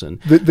person.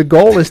 The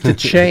goal is to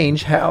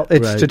change Right.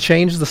 to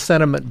change the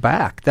sentiment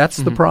back. That's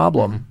the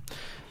problem,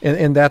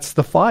 and that's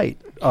the fight.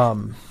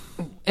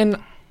 And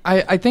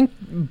I think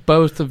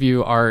both of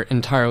you are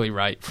entirely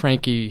right.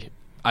 Frankie,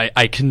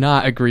 I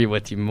cannot agree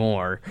with you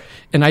more.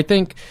 And I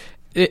think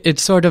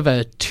it's sort of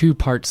a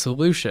two-part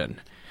solution.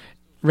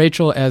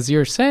 Rachel, as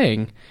you're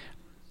saying,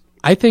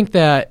 I think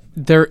that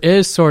there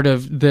is sort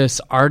of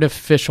this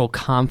artificial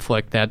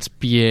conflict that's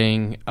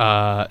being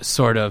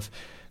sort of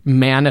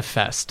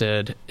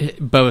manifested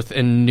both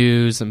in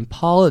news and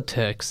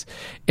politics.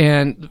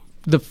 And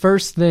the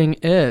first thing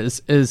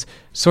is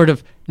sort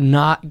of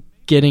not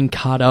getting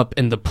caught up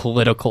in the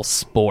political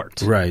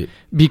sport. Right.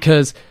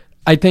 Because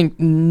I think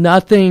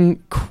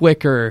nothing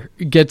quicker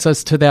gets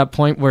us to that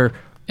point where,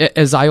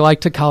 as I like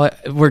to call it,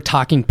 we're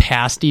talking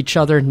past each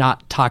other,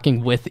 not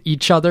talking with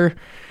each other.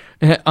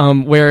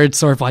 Where it's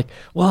sort of like,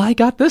 well, I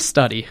got this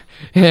study,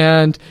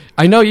 and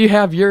I know you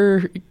have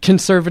your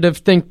conservative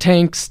think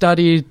tank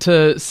study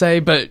to say,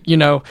 but,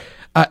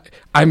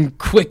 I'm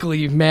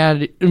quickly,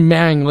 madly,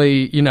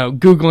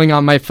 Googling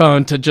on my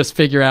phone to just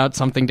figure out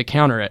something to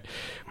counter it.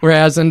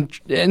 Whereas in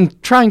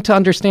trying to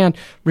understand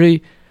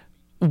really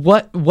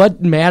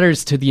what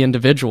matters to the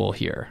individual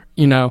here,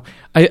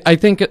 I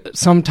think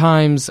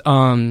sometimes,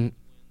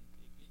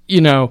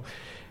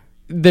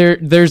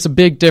 there's a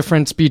big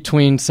difference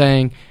between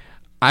saying,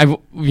 I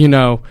want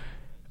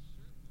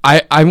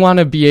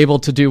to be able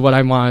to do what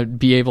I want to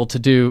be able to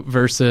do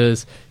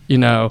versus,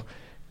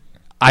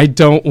 I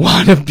don't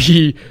want to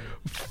be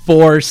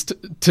forced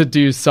to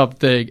do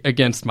something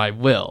against my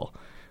will.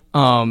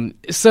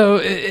 So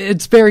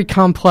it's very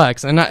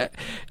complex. And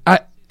I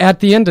at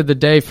the end of the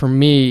day, for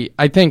me,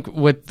 I think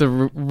with the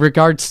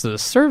regards to the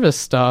service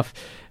stuff,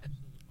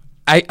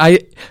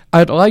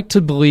 I'd like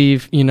to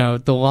believe,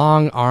 the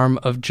long arm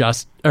of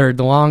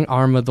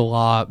the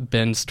law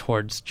bends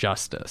towards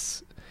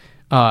justice.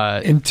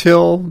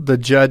 Until the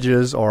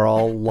judges are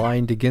all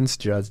lined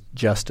against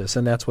justice,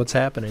 and that's what's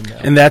happening now.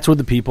 And that's where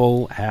the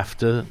people have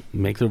to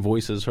make their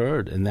voices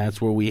heard, and that's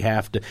where we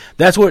have to.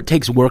 That's where it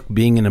takes work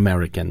being an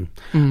American.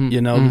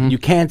 You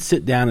can't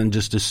sit down and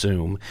just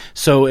assume.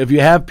 So if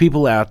you have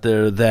people out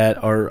there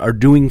that are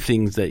doing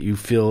things that you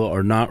feel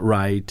are not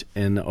right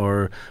and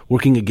are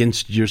working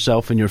against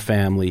yourself and your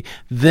family,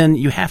 then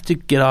you have to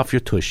get off your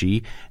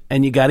tushy.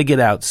 And you got to get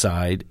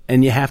outside,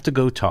 and you have to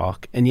go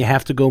talk, and you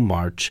have to go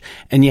march,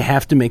 and you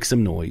have to make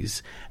some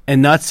noise,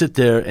 and not sit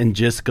there and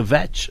just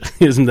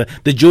kvetch. Isn't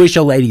the Jewish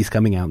old lady's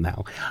coming out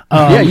now?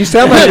 Yeah, you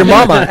sound like your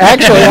mama.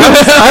 Actually,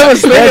 I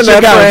was thinking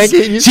that,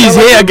 Frankie. She's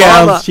here,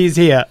 girls. She's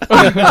here.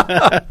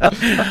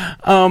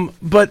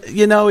 But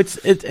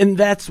it's and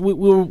that's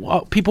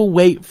people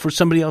wait for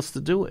somebody else to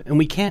do it, and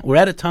we can't. We're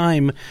at a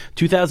time,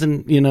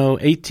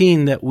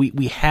 2018, that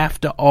we have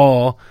to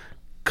all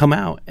come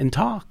out and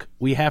talk.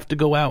 We have to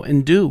go out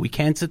and do. We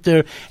can't sit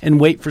there and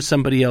wait for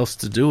somebody else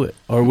to do it.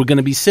 Or we're going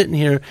to be sitting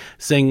here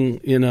saying,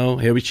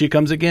 here she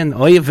comes again.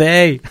 Oy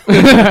vey.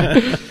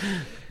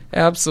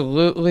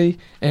 Absolutely.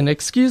 And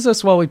excuse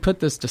us while we put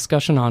this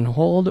discussion on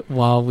hold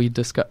while we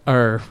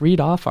read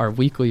off our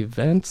weekly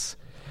events.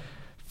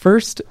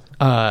 First,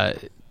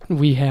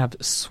 we have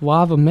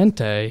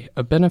Suavemente,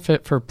 a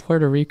benefit for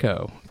Puerto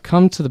Rico.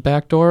 Come to the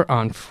back door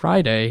on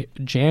Friday,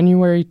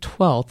 January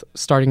 12th,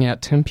 starting at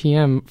 10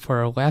 p.m.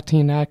 for a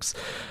Latinx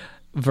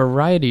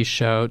variety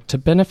show to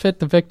benefit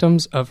the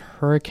victims of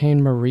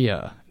Hurricane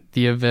Maria.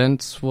 The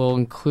events will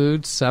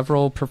include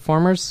several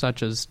performers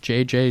such as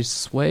JJ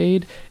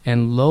Suede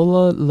and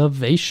Lola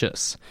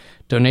Lavacious.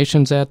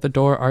 Donations at the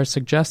door are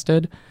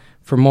suggested.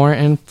 For more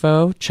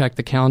info, check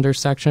the calendar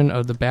section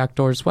of the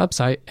Backdoors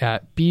website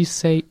at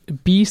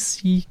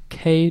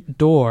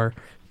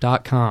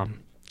bckdoor.com.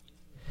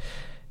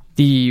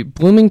 The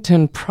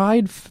Bloomington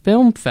Pride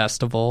Film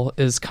Festival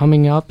is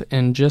coming up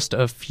in just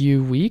a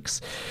few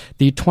weeks.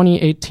 The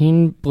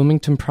 2018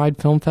 Bloomington Pride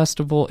Film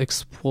Festival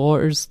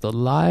explores the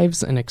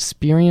lives and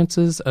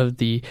experiences of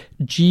the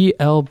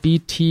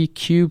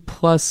GLBTQ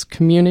plus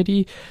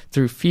community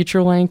through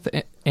feature-length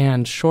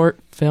and short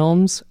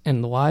films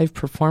and live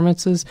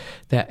performances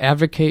that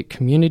advocate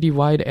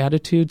community-wide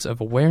attitudes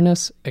of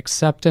awareness,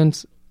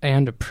 acceptance,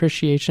 and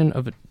appreciation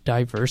of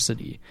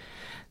diversity.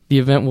 The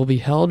event will be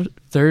held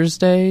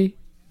Thursday,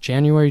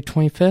 January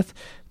 25th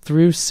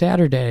through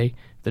Saturday,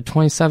 the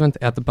 27th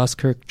at the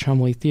Buskirk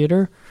Chumley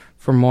Theater.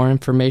 For more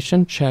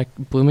information, check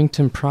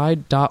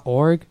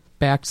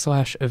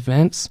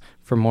bloomingtonpride.org/events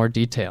for more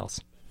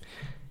details.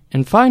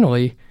 And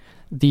finally,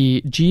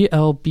 the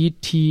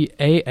GLBTAA,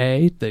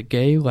 the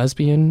Gay,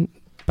 Lesbian,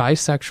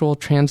 Bisexual,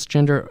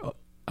 Transgender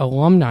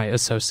Alumni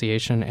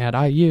Association at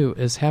IU,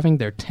 is having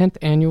their 10th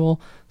annual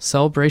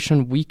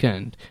celebration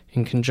weekend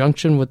in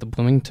conjunction with the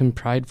Bloomington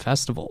Pride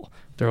Festival.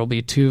 There will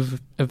be two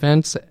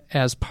events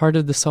as part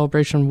of the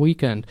celebration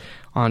weekend.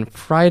 On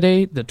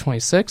Friday, the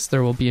 26th,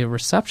 there will be a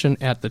reception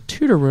at the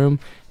Tudor Room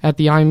at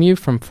the IMU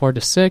from 4 to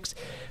 6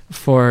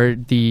 for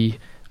the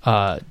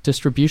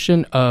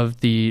distribution of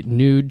the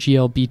new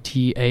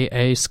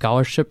GLBTAA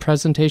scholarship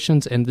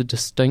presentations and the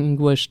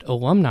Distinguished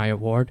Alumni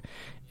Award.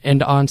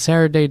 And on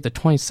Saturday, the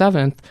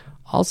 27th,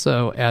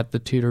 also at the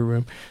Tudor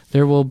Room,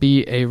 there will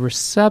be a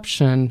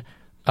reception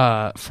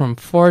from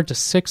 4 to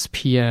 6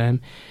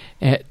 p.m.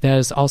 That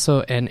is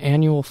also an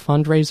annual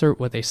fundraiser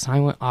with a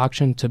silent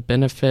auction to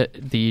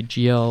benefit the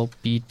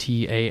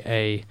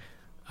GLBTAA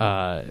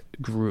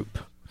group.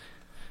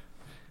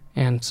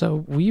 And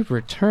so we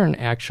return,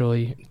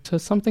 actually, to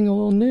something a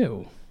little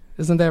new.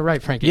 Isn't that right,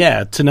 Frankie?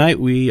 Yeah, tonight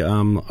we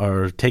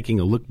are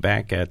taking a look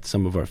back at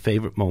some of our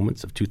favorite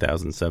moments of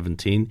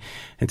 2017,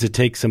 and to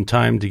take some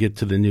time to get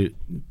to the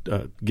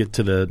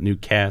new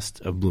cast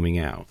of Blooming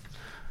Out.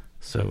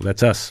 So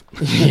that's us.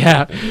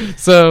 Yeah.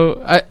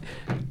 So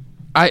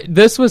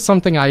this was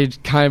something I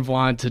kind of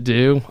wanted to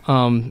do.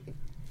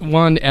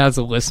 One, as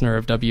a listener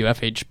of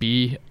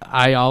WFHB,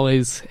 I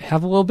always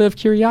have a little bit of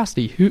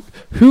curiosity.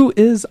 Who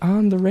is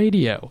on the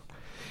radio?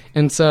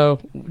 And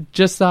so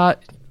just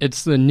thought,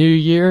 it's the new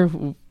year.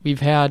 We've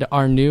had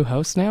our new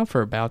host now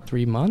for about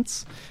 3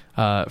 months.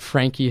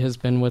 Frankie has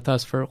been with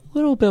us for a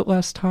little bit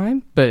less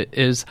time, but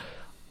is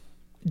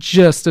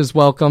just as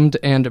welcomed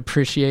and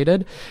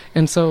appreciated.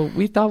 And so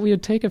we thought we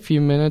would take a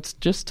few minutes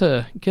just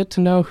to get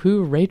to know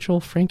who Rachel,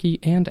 Frankie,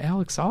 and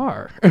Alex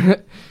are.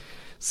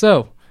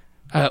 So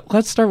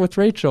let's start with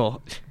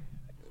Rachel.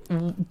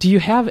 Do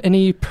you have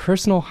any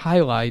personal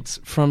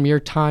highlights from your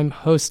time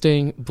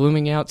hosting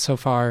Blooming Out so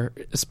far,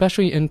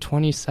 especially in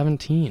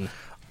 2017?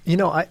 You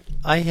know,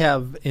 I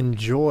have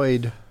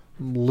enjoyed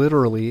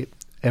literally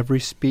every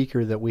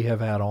speaker that we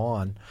have had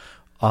on.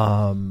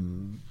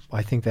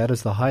 I think that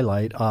is the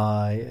highlight.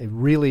 I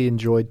really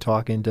enjoyed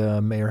talking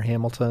to Mayor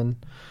Hamilton.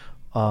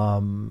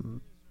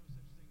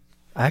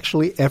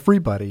 Actually,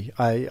 everybody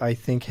I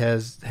think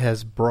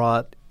has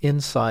brought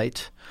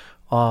insight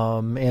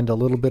and a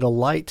little bit of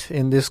light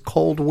in this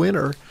cold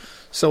winter.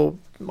 So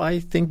I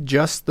think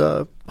just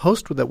the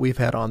host that we've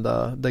had on,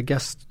 the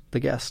guest.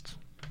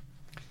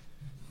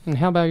 And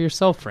how about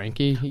yourself,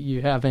 Frankie?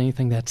 You have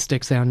anything that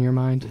sticks out in your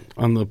mind?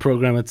 On the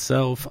program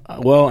itself,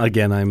 well,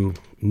 again, I'm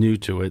new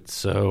to it,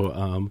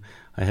 so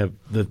I have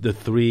the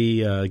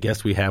three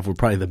guests we have were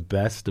probably the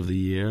best of the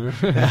year.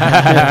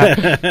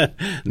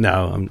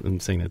 No,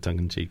 I'm saying that tongue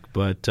in cheek,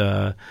 but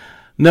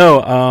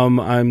no,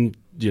 I'm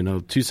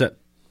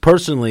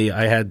personally,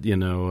 I had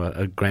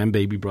a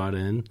grandbaby brought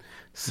in,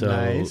 so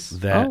nice.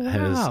 That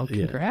wow,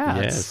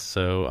 congrats! Yes,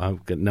 so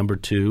I've got number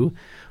 2.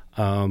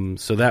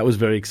 So that was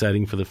very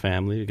exciting for the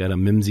family. We got a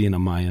Mimsy and a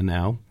Maya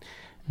now,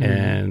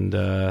 and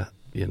I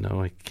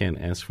can't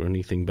ask for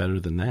anything better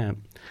than that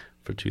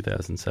for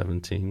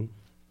 2017.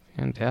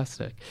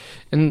 Fantastic.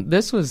 And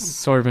this was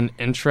sort of an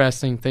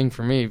interesting thing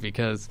for me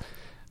because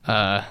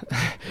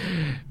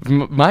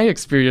my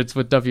experience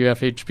with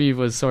WFHB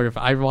was sort of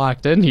I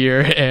walked in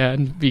here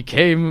and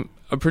became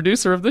a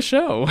producer of the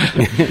show.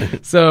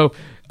 So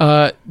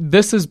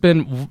this has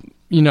been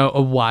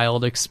a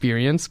wild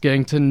experience,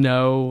 getting to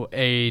know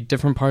a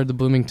different part of the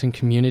Bloomington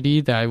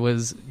community that I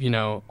was,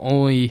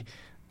 only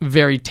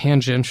very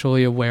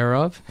tangentially aware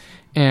of,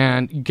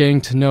 and getting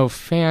to know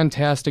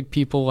fantastic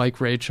people like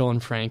Rachel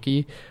and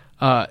Frankie.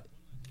 I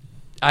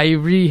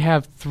really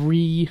have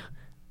 3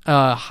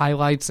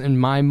 highlights in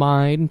my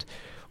mind.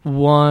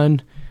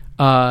 One,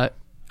 my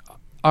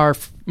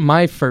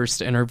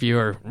first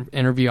interview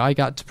I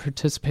got to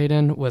participate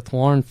in with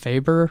Lauren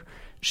Faber.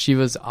 She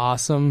was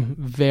awesome,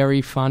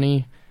 very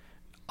funny,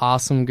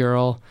 awesome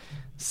girl.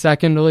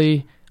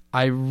 Secondly,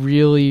 I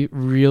really,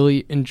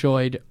 really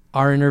enjoyed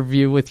our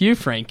interview with you,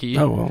 Frankie.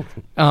 Oh,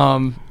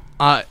 well.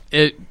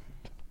 It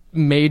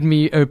made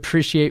me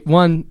appreciate,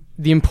 one,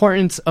 the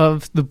importance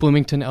of the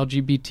Bloomington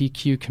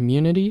LGBTQ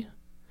community,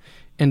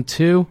 And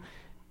two,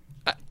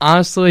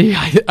 honestly,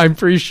 I'm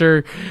pretty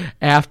sure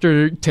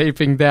after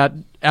taping that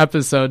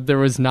episode, there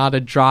was not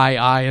a dry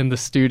eye in the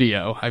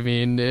studio. I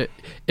mean,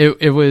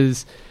 it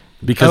was...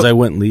 Because I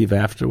wouldn't leave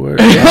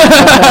afterward.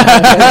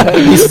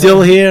 He's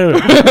still here.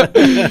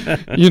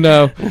 You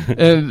know,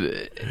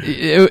 and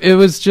it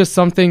was just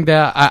something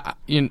that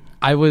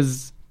I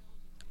was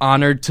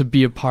honored to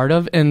be a part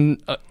of.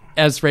 And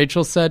as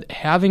Rachel said,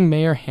 having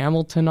Mayor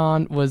Hamilton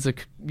on was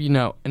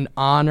an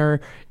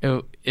honor.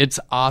 It's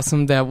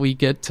awesome that we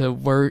get to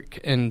work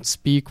and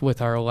speak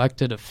with our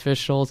elected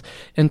officials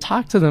and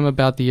talk to them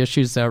about the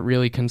issues that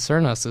really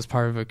concern us as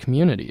part of a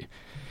community.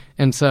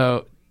 And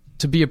so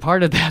to be a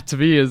part of that to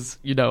me is,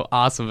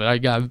 awesome. And I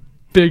got a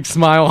big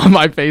smile on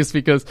my face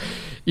because,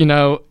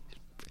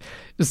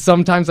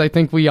 sometimes I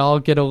think we all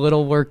get a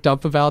little worked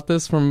up about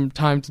this from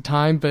time to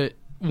time, but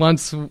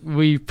once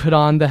we put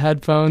on the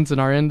headphones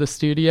and are in the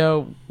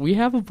studio, we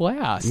have a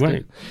blast.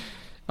 Right.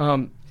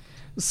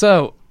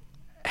 So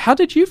how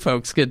did you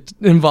folks get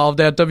involved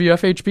at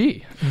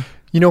WFHB?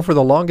 For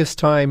the longest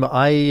time,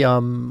 I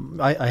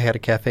had a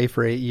cafe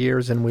for 8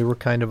 years, and we were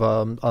kind of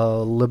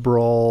a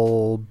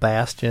liberal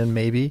bastion,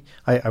 maybe.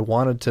 I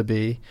wanted to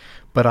be.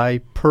 But I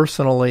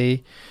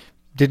personally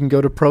didn't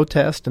go to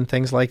protest and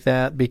things like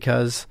that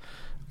because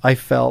I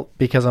felt,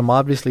 because I'm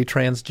obviously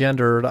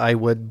transgendered, I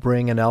would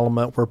bring an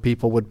element where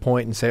people would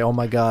point and say, oh,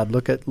 my God,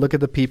 look at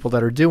the people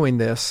that are doing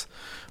this.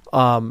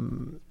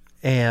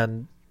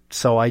 And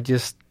so I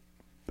just,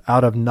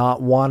 out of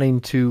not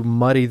wanting to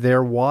muddy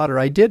their water,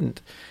 I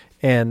didn't.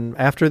 And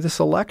after this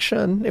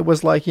election, it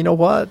was like, you know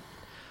what?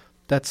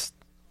 That's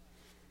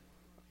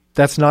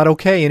not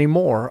okay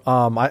anymore.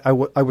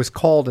 I was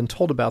called and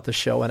told about the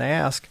show and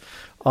asked,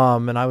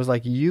 and I was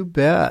like, you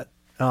bet.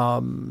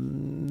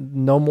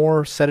 No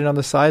more sitting on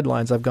the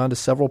sidelines. I've gone to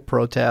several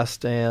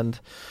protests, and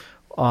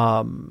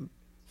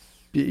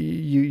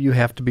you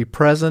have to be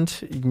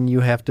present, and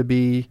you have to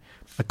be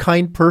a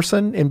kind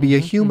person and be a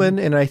human.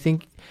 And I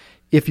think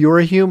if you're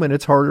a human,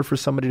 it's harder for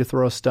somebody to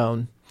throw a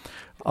stone.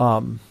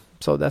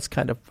 So that's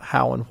kind of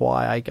how and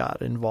why I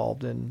got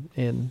involved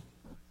in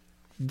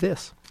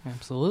this.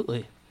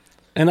 Absolutely.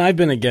 And I've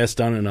been a guest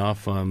on and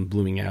off on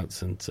Blooming Out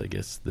since, I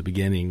guess, the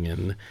beginning,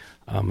 and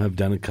I've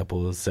done a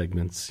couple of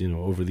segments,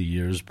 over the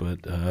years, but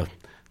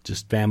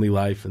just family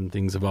life and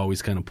things have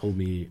always kind of pulled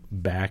me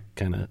back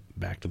to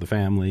the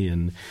family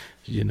and,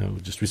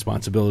 just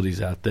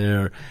responsibilities out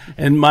there.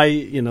 And my,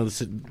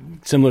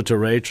 similar to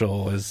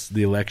Rachel, as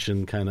the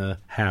election kind of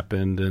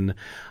happened, and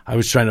I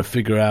was trying to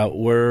figure out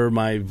where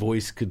my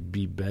voice could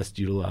be best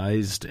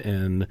utilized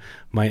and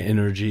my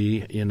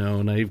energy,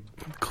 and I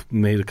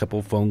made a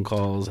couple phone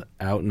calls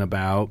out and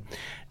about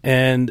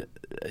and,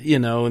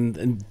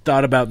 and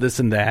thought about this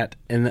and that.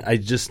 And I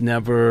just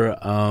never,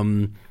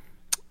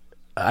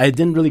 I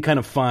didn't really kind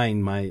of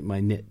find my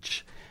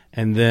niche.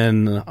 And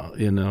then,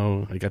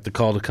 I got the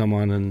call to come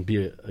on and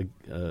be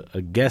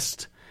a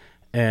guest,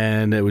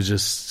 and it was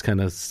just kind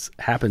of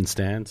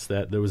happenstance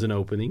that there was an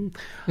opening.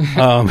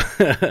 And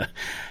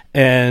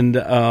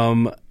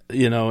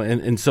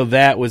so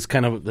that was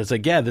kind of, it's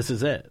like, yeah, this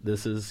is it.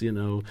 This is,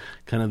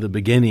 kind of the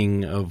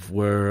beginning of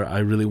where I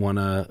really want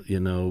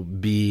to,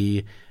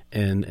 be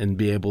and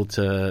be able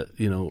to,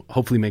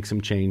 hopefully make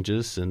some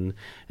changes and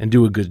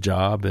do a good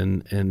job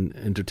and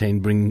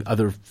entertain, bring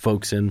other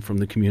folks in from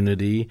the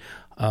community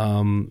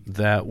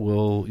that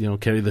will,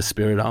 carry the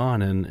spirit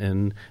on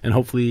and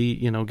hopefully,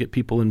 get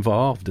people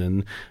involved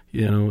and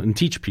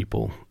teach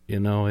people.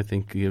 I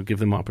think give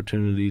them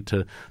opportunity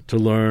to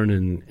learn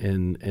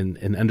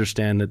and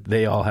understand that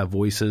they all have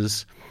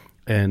voices,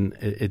 and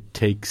it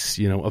takes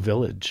a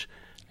village,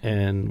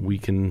 and we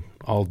can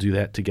all do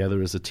that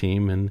together as a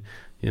team. And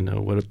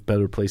what a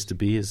better place to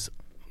be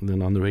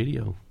than on the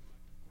radio.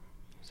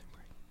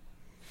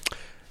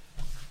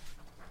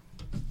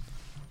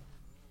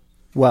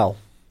 Well,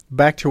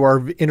 back to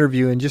our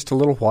interview in just a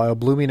little while.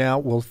 Blooming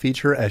Out will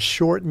feature a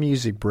short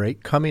music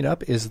break. Coming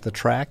up is the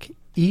track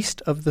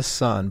East of the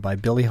Sun by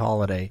Billie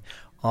Holiday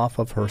off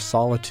of her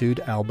Solitude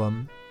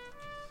album.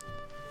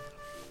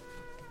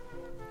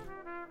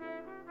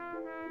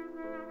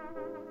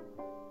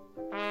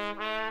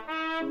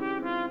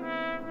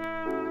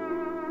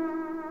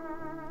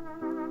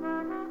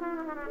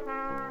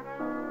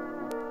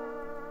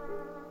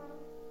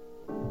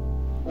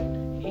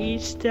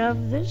 East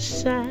of the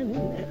sun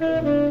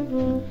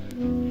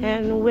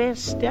and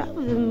west of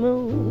the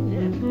moon,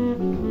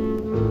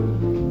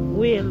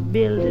 we'll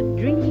build a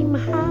dream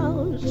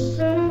house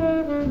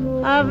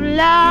of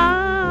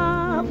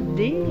love,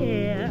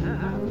 dear,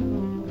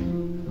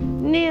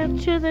 near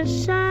to the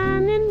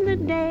sun in the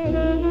day,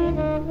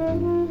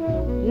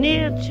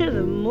 near to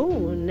the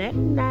moon at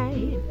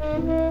night.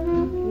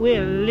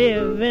 We'll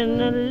live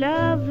in a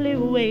lovely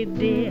way,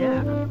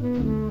 dear,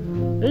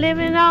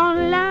 living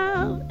on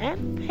love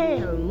and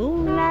pale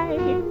moonlight,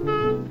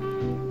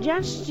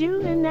 just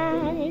you and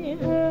I,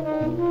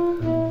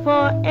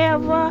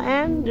 forever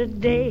and a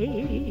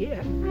day.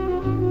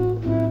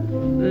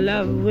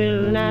 Love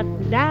will not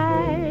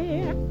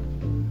die,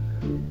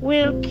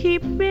 we'll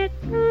keep it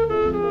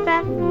that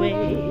that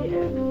way.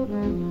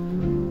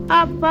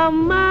 Up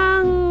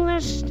among the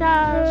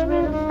stars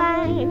we'll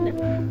find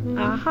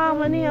a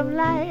harmony of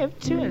life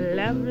to a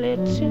lovely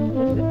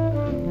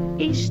tune.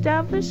 East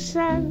of the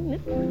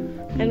sun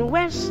and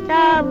west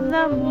of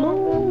the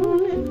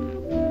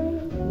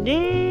moon,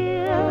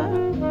 dear.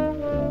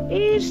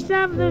 East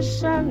of the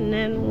sun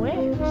and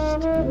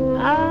west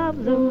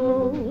of the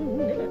moon.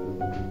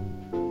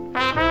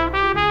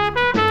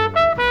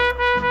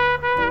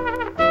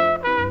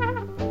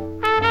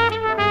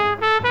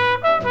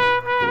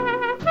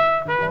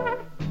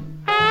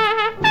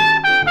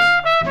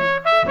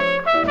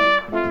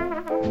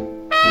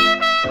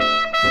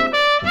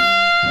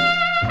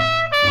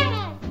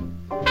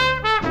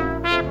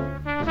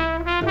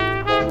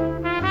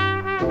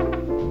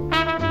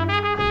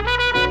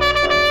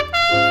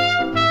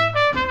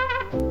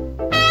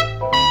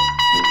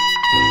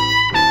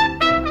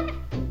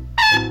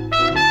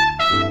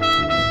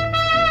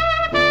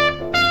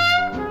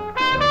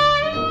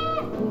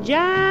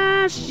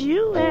 Just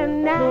you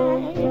and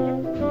I,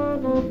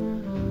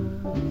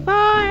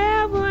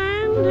 forever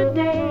and a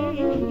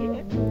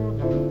day.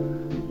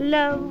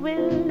 Love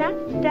will not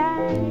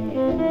die,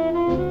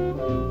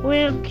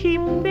 we'll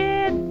keep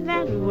it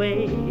that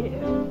way.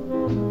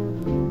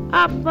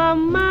 Up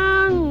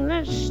among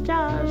the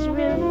stars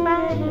we'll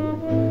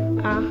find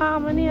a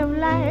harmony of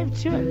life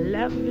to a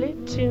lovely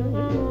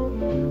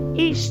tune.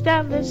 East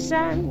of the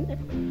sun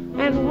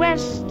and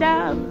west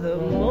of the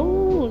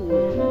moon,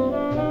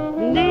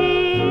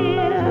 dear.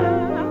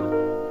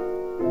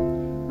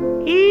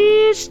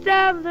 East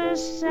of the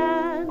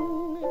sun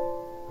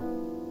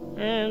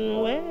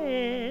and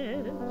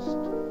west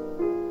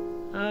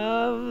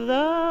of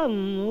the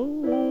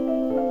moon.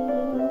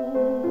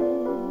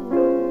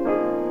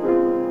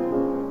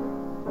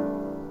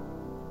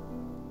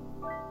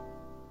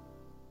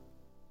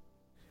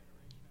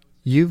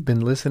 You've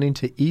been listening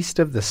to East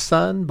of the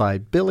Sun by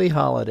Billie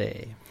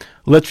Holiday.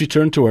 Let's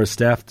return to our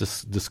staff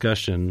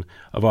discussion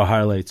of our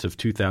highlights of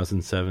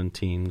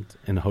 2017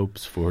 and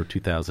hopes for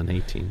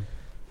 2018.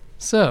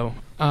 So,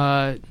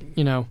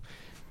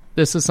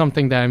 this is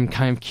something that I'm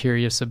kind of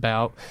curious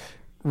about.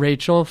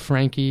 Rachel,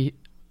 Frankie,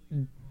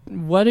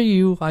 what do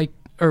you like,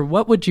 or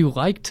what would you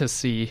like to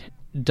see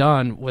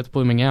done with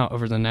Blooming Out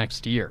over the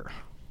next year?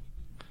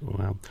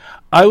 Wow.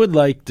 I would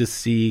like to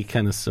see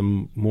kind of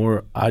some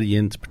more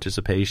audience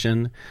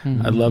participation.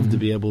 Mm-hmm. I'd love to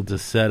be able to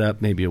set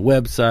up maybe a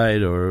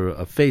website or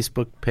a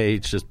Facebook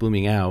page, just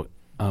Blooming Out,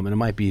 and it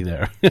might be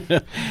there.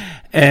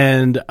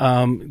 And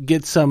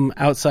get some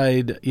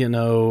outside,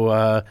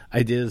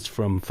 ideas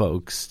from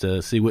folks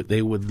to see what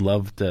they would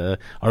love to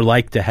or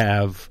like to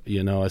have,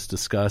 us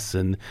discuss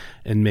and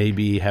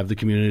maybe have the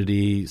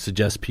community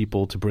suggest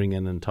people to bring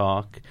in and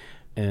talk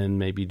and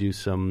maybe do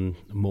some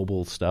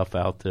mobile stuff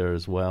out there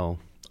as well.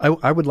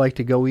 I would like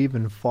to go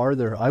even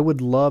farther. I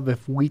would love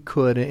if we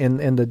could,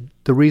 and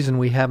the reason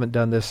we haven't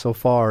done this so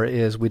far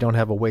is we don't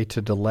have a way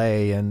to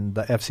delay, and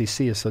the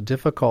FCC is so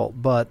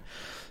difficult, but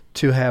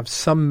to have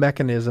some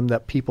mechanism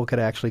that people could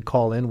actually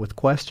call in with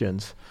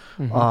questions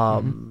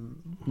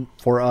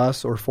for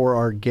us or for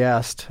our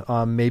guest.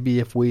 Maybe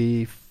if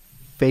we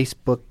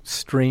Facebook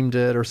streamed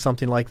it or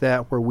something like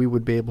that where we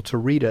would be able to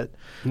read it.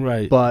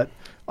 Right. But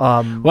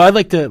well, I'd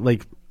like to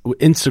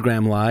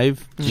Instagram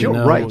Live,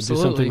 right. Do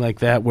something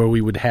like that where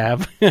we would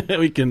have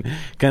we can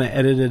kind of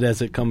edit it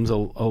as it comes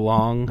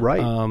along,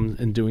 right?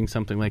 And doing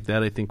something like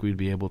that, I think we'd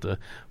be able to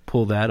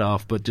pull that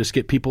off. But just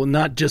get people,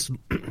 not just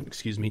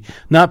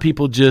not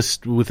people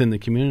just within the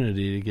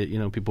community, to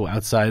get people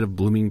outside of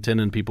Bloomington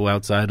and people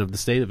outside of the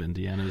state of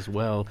Indiana as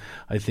well.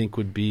 I think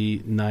would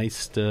be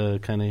nice to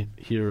kind of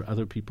hear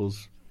other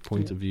people's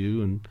points of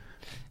view and.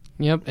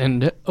 Yep,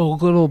 and a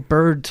little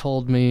bird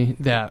told me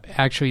that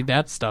actually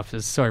that stuff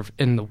is sort of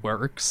in the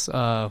works.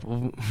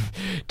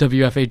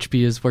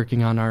 WFHB is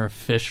working on our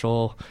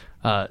official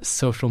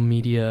social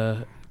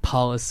media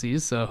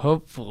policies, so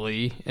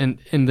hopefully in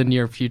the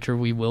near future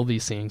we will be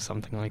seeing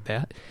something like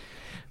that.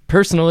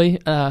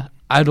 Personally,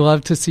 I'd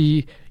love to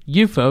see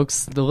you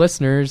folks, the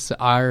listeners,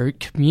 our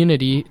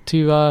community,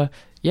 to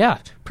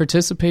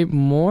participate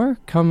more,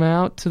 come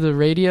out to the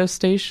radio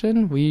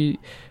station. We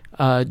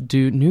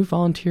do new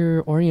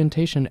volunteer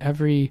orientation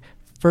every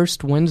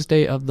first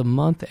Wednesday of the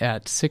month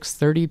at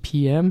 6:30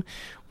 p.m.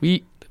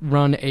 We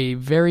run a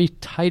very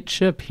tight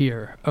ship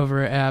here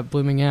over at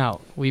Blooming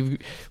Out. We've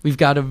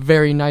got a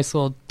very nice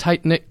little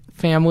tight-knit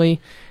family,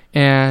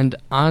 and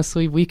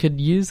honestly, we could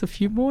use a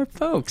few more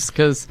folks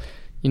because,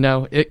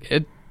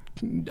 a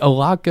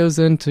lot goes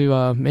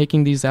into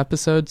making these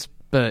episodes,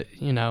 but,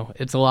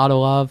 it's a lot of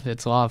love,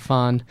 it's a lot of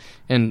fun,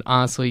 and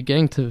honestly,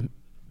 getting to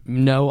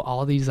know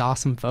all these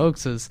awesome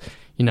folks is,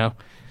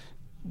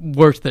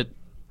 worth it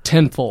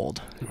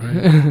tenfold.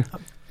 Right.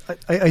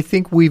 I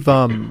think we've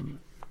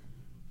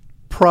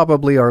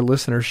probably our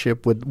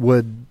listenership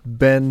would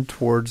bend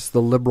towards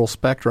the liberal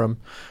spectrum,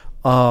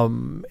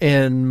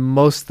 and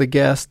all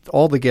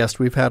the guests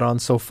we've had on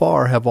so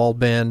far have all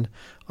been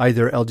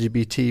either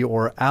LGBT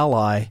or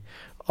ally.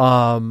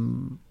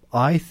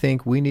 I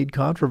think we need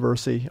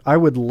controversy. I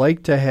would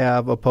like to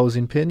have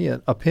opposing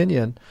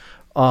opinion,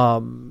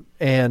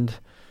 and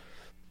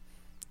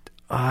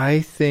I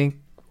think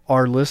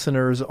our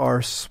listeners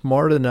are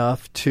smart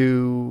enough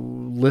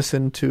to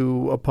listen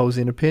to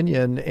opposing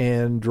opinion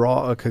and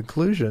draw a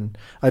conclusion.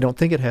 I don't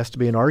think it has to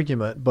be an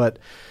argument, but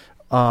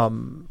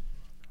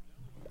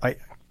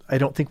I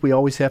don't think we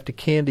always have to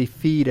candy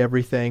feed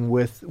everything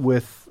with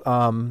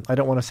I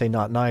don't want to say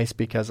not nice,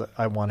 because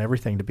I want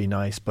everything to be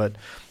nice, but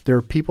there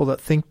are people that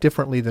think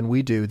differently than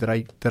we do that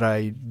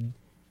I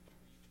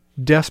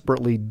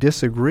desperately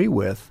disagree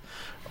with.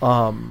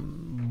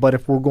 But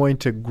if we're going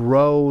to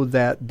grow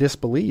that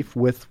disbelief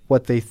with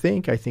what they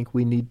think, I think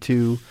we need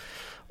to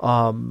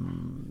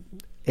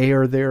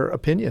air their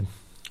opinion.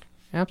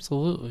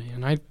 Absolutely.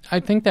 And I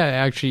think that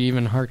actually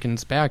even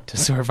harkens back to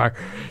sort of our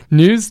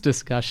news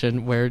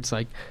discussion, where it's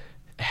like,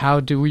 how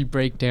do we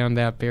break down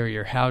that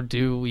barrier? How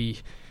do we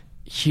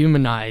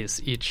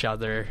humanize each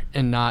other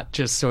and not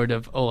just sort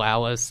of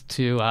allow us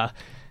to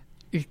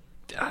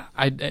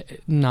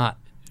not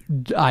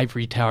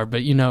ivory tower,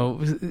 but,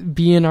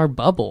 be in our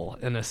bubble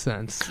in a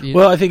sense.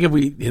 Well, I think if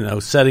we,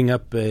 setting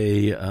up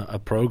a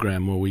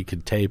program where we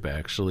could tape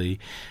actually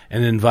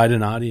and invite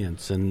an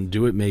audience and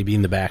do it maybe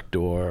in the back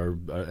door,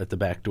 or at the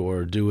back door,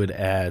 or do it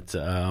at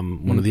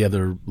one of the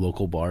other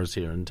local bars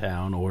here in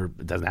town, or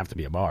it doesn't have to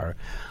be a bar.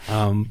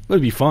 It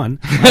would be fun.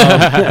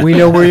 We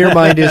know where your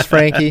mind is,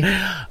 Frankie.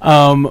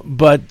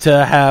 But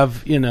to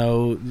have,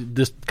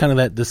 this kind of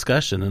that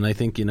discussion, and I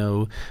think,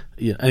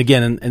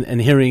 again,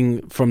 and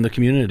hearing from the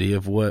community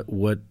of what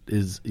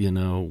is,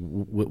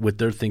 what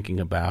they're thinking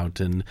about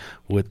and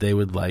what they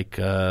would like,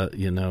 to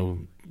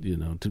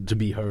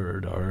be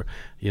heard, or,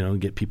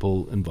 get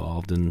people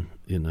involved and,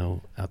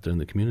 out there in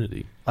the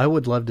community. I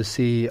would love to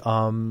see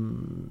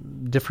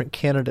different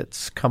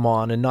candidates come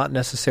on and not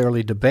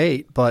necessarily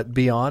debate, but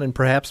be on, and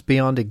perhaps be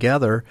on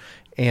together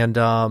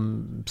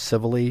and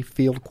civilly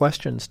field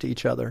questions to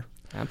each other.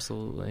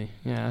 Absolutely.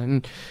 Yeah.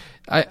 And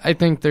I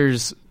think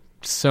there's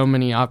so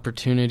many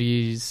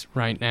opportunities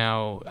right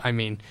now. I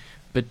mean,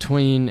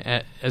 between,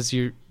 as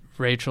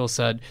Rachel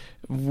said,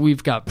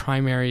 we've got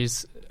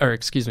primaries and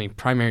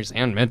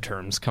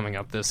midterms coming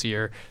up this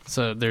year.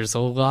 So there's a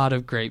lot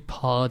of great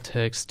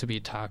politics to be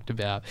talked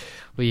about.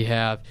 We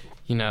have,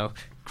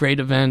 great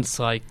events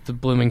like the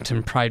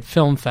Bloomington Pride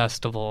Film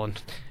Festival,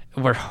 and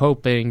we're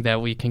hoping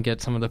that we can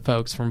get some of the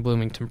folks from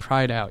Bloomington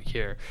Pride out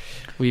here.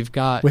 We've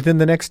got... Within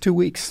the next 2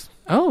 weeks.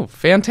 Oh,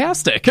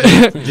 fantastic.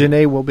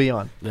 Janae will be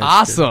on.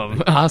 Awesome.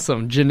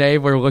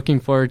 Janae, we're looking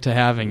forward to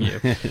having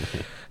you.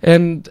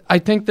 And I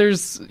think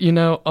there's,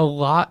 a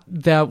lot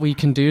that we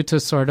can do to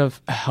sort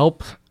of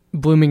help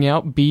Blooming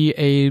Out be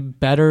a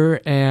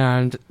better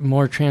and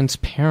more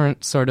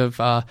transparent sort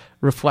of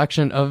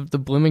reflection of the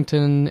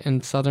Bloomington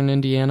and Southern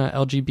Indiana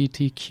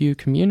LGBTQ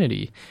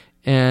community.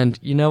 And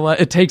you know what?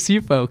 It takes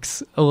you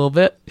folks a little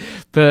bit,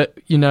 but,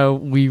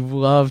 we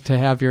love to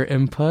have your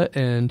input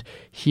and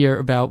hear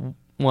about,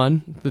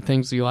 1, the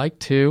things you like,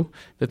 2,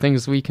 the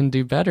things we can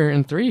do better,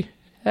 and 3,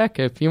 heck,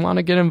 if you want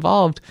to get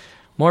involved,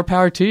 more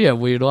power to you.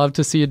 We'd love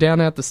to see you down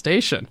at the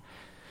station.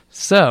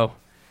 So,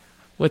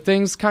 with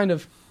things kind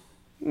of,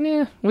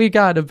 we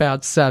got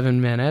about 7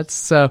 minutes,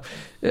 so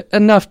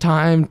enough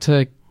time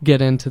to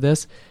get into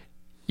this.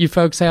 You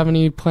folks have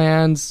any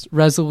plans,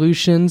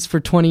 resolutions for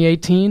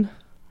 2018?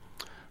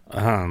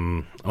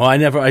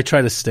 I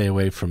try to stay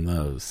away from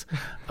those.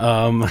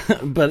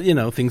 But,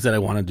 things that I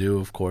want to do,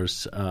 of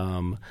course,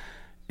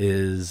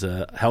 is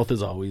health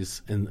is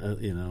always,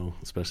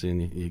 especially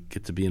when you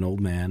get to be an old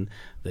man,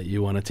 that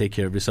you want to take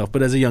care of yourself.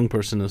 But as a young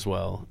person as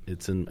well,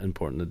 it's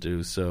important to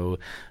do. So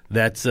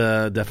that's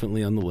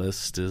definitely on the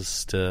list,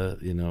 is to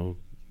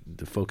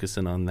focus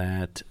in on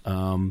that.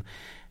 And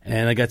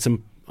I got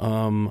some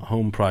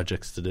home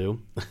projects to do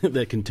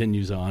that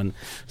continues on.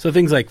 So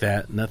things like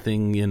that.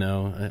 Nothing,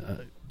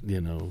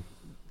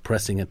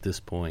 pressing at this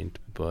point.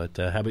 But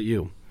how about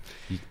you?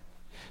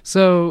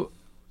 So...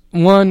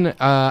 One,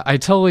 I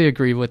totally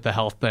agree with the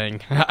health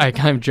thing. I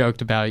kind of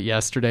joked about it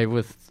yesterday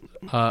with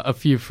a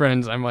few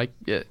friends. I'm like,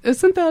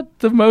 isn't that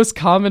the most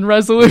common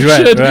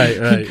resolution?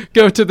 Right.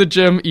 Go to the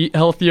gym, eat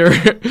healthier.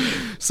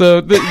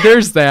 So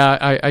there's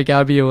that. I got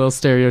to be a little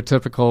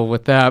stereotypical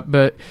with that.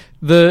 But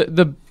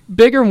the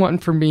bigger one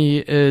for me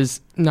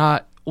is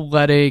not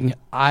letting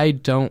I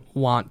don't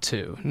want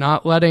to,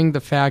 not letting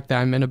the fact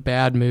that I'm in a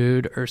bad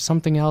mood or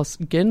something else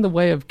get in the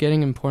way of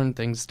getting important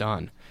things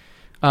done.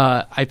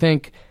 I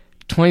think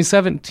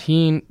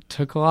 2017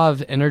 took a lot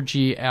of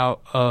energy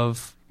out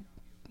of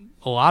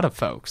a lot of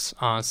folks,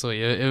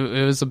 honestly.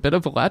 It was a bit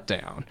of a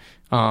letdown.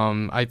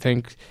 I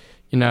think,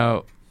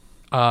 a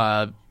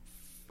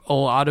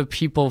lot of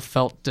people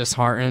felt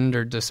disheartened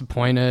or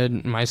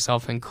disappointed,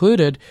 myself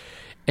included.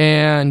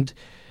 And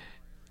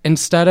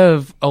instead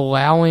of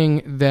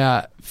allowing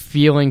that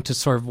feeling to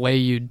sort of weigh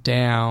you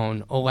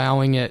down,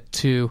 allowing it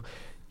to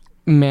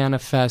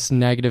manifest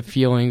negative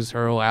feelings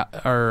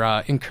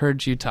or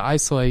encourage you to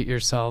isolate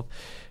yourself,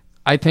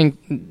 I think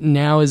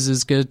now is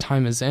as good a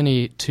time as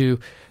any to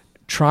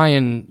try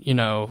and,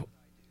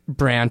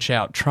 branch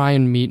out, try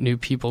and meet new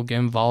people, get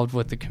involved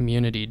with the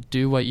community,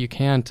 do what you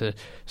can to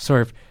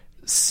sort of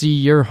see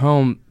your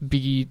home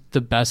be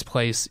the best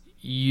place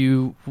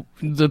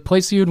the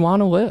place you'd want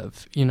to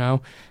live,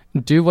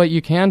 do what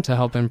you can to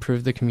help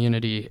improve the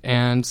community.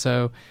 And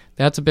so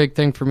that's a big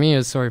thing for me,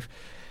 is sort of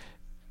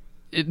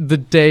the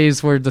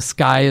days where the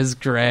sky is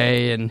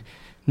gray and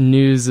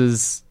news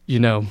is,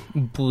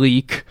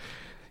 bleak.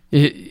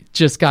 It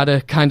just got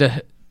to kind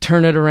of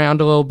turn it around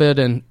a little bit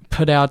and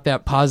put out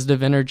that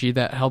positive energy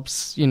that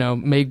helps,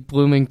 make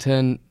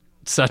Bloomington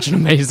such an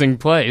amazing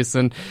place,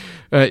 and,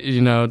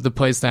 the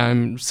place that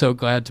I'm so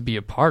glad to be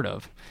a part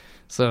of.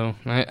 So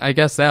I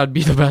guess that would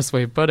be the best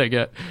way of putting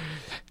it.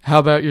 How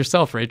about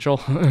yourself,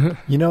 Rachel?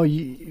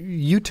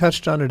 You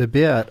touched on it a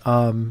bit.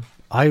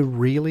 I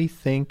really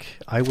think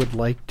I would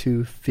like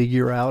to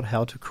figure out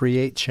how to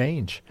create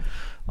change.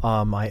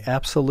 I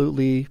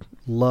absolutely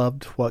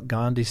loved what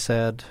Gandhi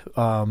said,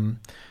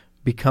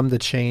 become the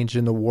change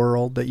in the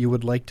world that you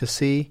would like to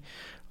see.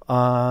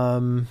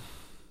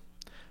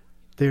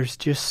 There's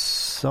just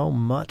so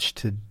much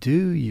to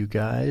do, you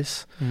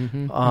guys.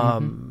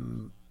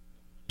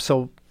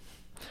 So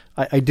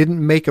I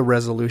didn't make a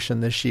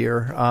resolution this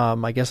year.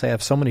 I guess I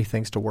have so many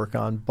things to work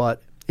on.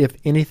 But if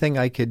anything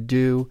I could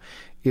do,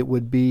 it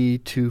would be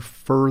to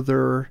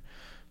further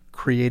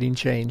creating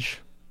change.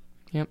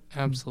 Yep,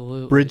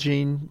 absolutely.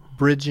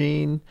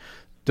 Bridging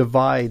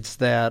divides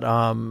that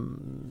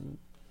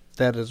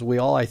as we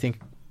all, I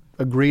think,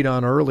 agreed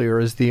on earlier,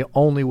 is the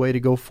only way to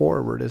go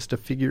forward, is to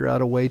figure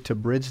out a way to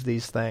bridge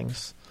these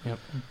things. Yep.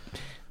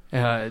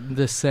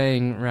 The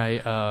saying,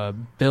 right,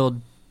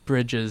 build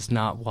bridges,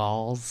 not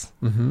walls.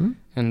 Mm-hmm.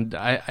 And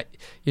I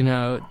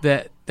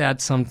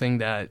that's something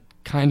that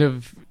kind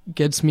of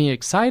gets me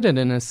excited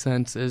in a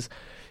sense, is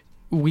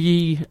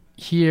we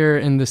here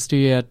in the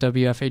studio at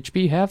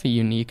WFHB have a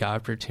unique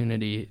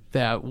opportunity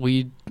that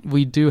we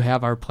do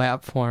have our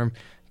platform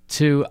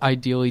to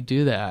ideally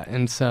do that.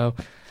 And so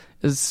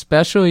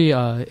especially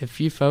if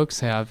you folks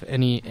have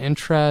any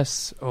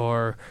interests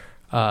or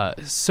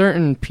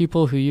certain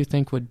people who you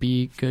think would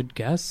be good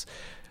guests,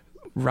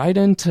 write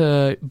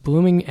into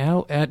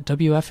BloomingOUT at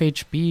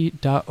WFHB.org,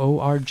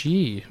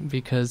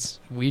 because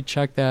we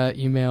check that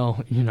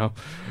email,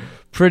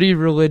 pretty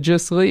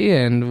religiously,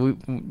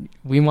 and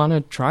we want to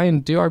try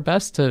and do our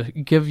best to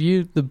give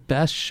you the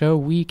best show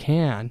we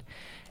can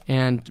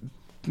and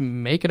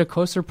make it a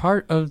closer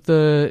part of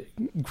the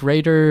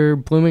greater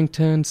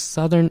Bloomington,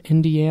 Southern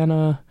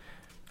Indiana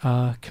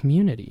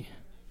community.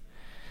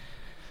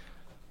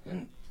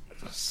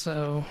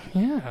 So,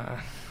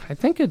 yeah, I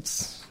think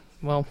it's,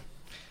 well,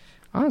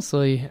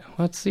 honestly,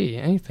 let's see,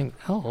 anything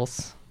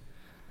else?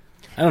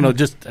 I don't know.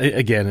 Just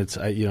again, it's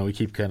we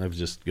keep kind of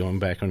just going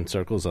back in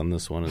circles on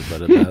this one,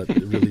 but about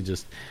really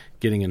just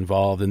getting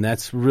involved, and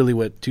that's really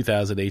what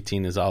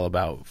 2018 is all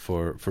about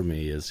for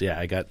me. Is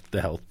I got the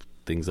health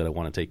things that I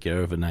want to take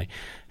care of, and I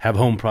have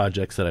home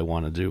projects that I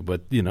want to do.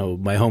 But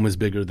my home is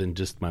bigger than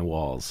just my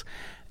walls,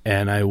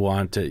 and I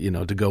want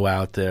to to go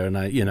out there. And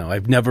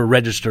I've never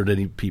registered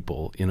any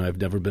people. I've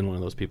never been one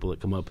of those people that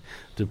come up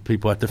to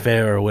people at the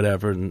fair or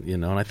whatever. And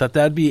and I thought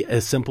that'd be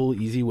a simple,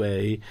 easy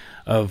way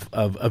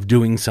of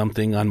doing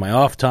something on my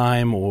off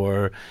time,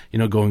 or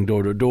going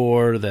door to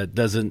door that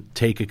doesn't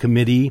take a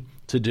committee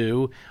to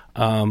do.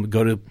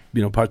 Go to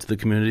parts of the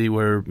community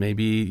where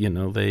maybe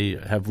they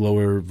have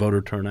lower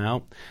voter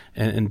turnout,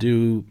 and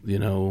do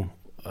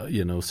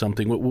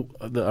something.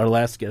 Our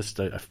last guest,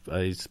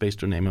 I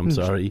spaced her name. I'm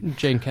sorry,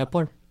 Jane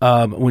Kepler.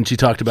 When she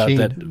talked about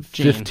that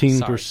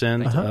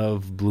 15%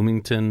 of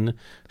Bloomington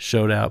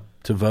showed up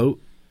to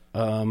vote,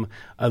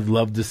 I'd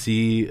love to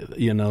see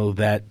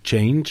that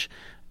change,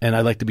 and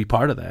I'd like to be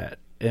part of that.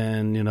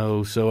 And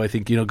so I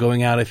think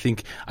going out. I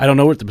don't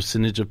know what the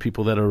percentage of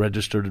people that are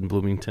registered in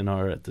Bloomington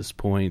are at this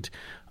point,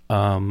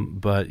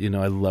 but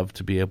I'd love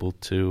to be able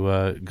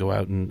to go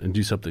out and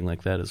do something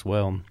like that as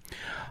well.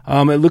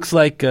 It looks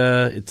like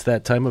it's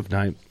that time of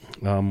night.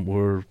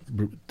 We're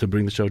to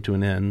bring the show to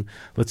an end.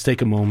 Let's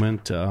take a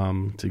moment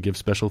to give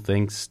special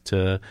thanks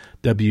to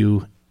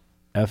WFHB,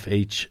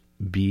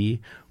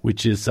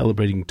 which is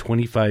celebrating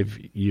 25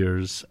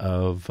 years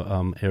of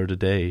air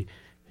today.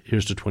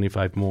 Here's to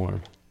 25 more.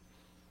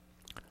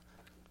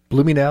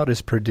 Blooming Out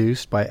is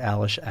produced by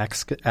Alice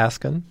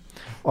Askin.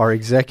 Our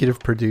executive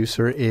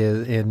producer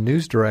and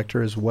news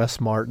director is Wes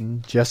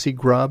Martin. Jesse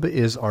Grubb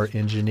is our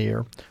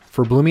engineer.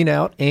 For Blooming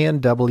Out and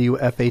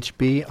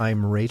WFHB,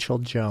 I'm Rachel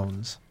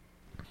Jones.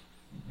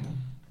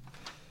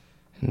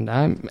 And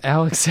I'm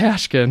Alex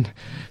Ashkin.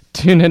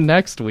 Tune in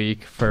next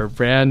week for a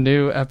brand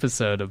new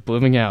episode of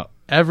Blooming Out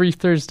every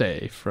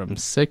Thursday from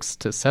 6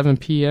 to 7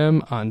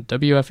 p.m. on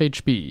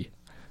WFHB.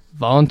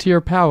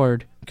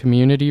 Volunteer-powered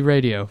community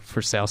radio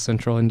for South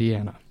Central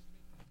Indiana.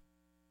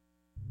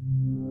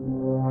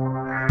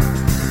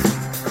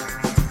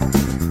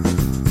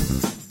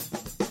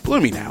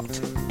 Blooming Out,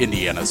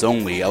 Indiana's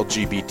only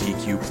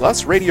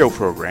LGBTQ+ radio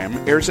program,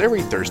 airs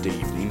every Thursday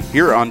evening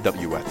here on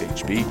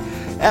WFHB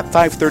at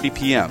 5:30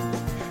 p.m.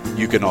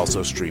 You can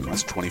also stream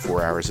us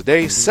 24 hours a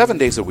day, 7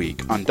 days a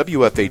week on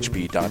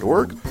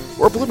WFHB.org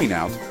or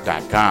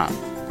BloomingOUT.com.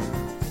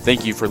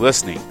 Thank you for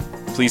listening.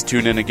 Please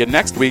tune in again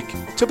next week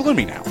to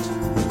Blooming Out.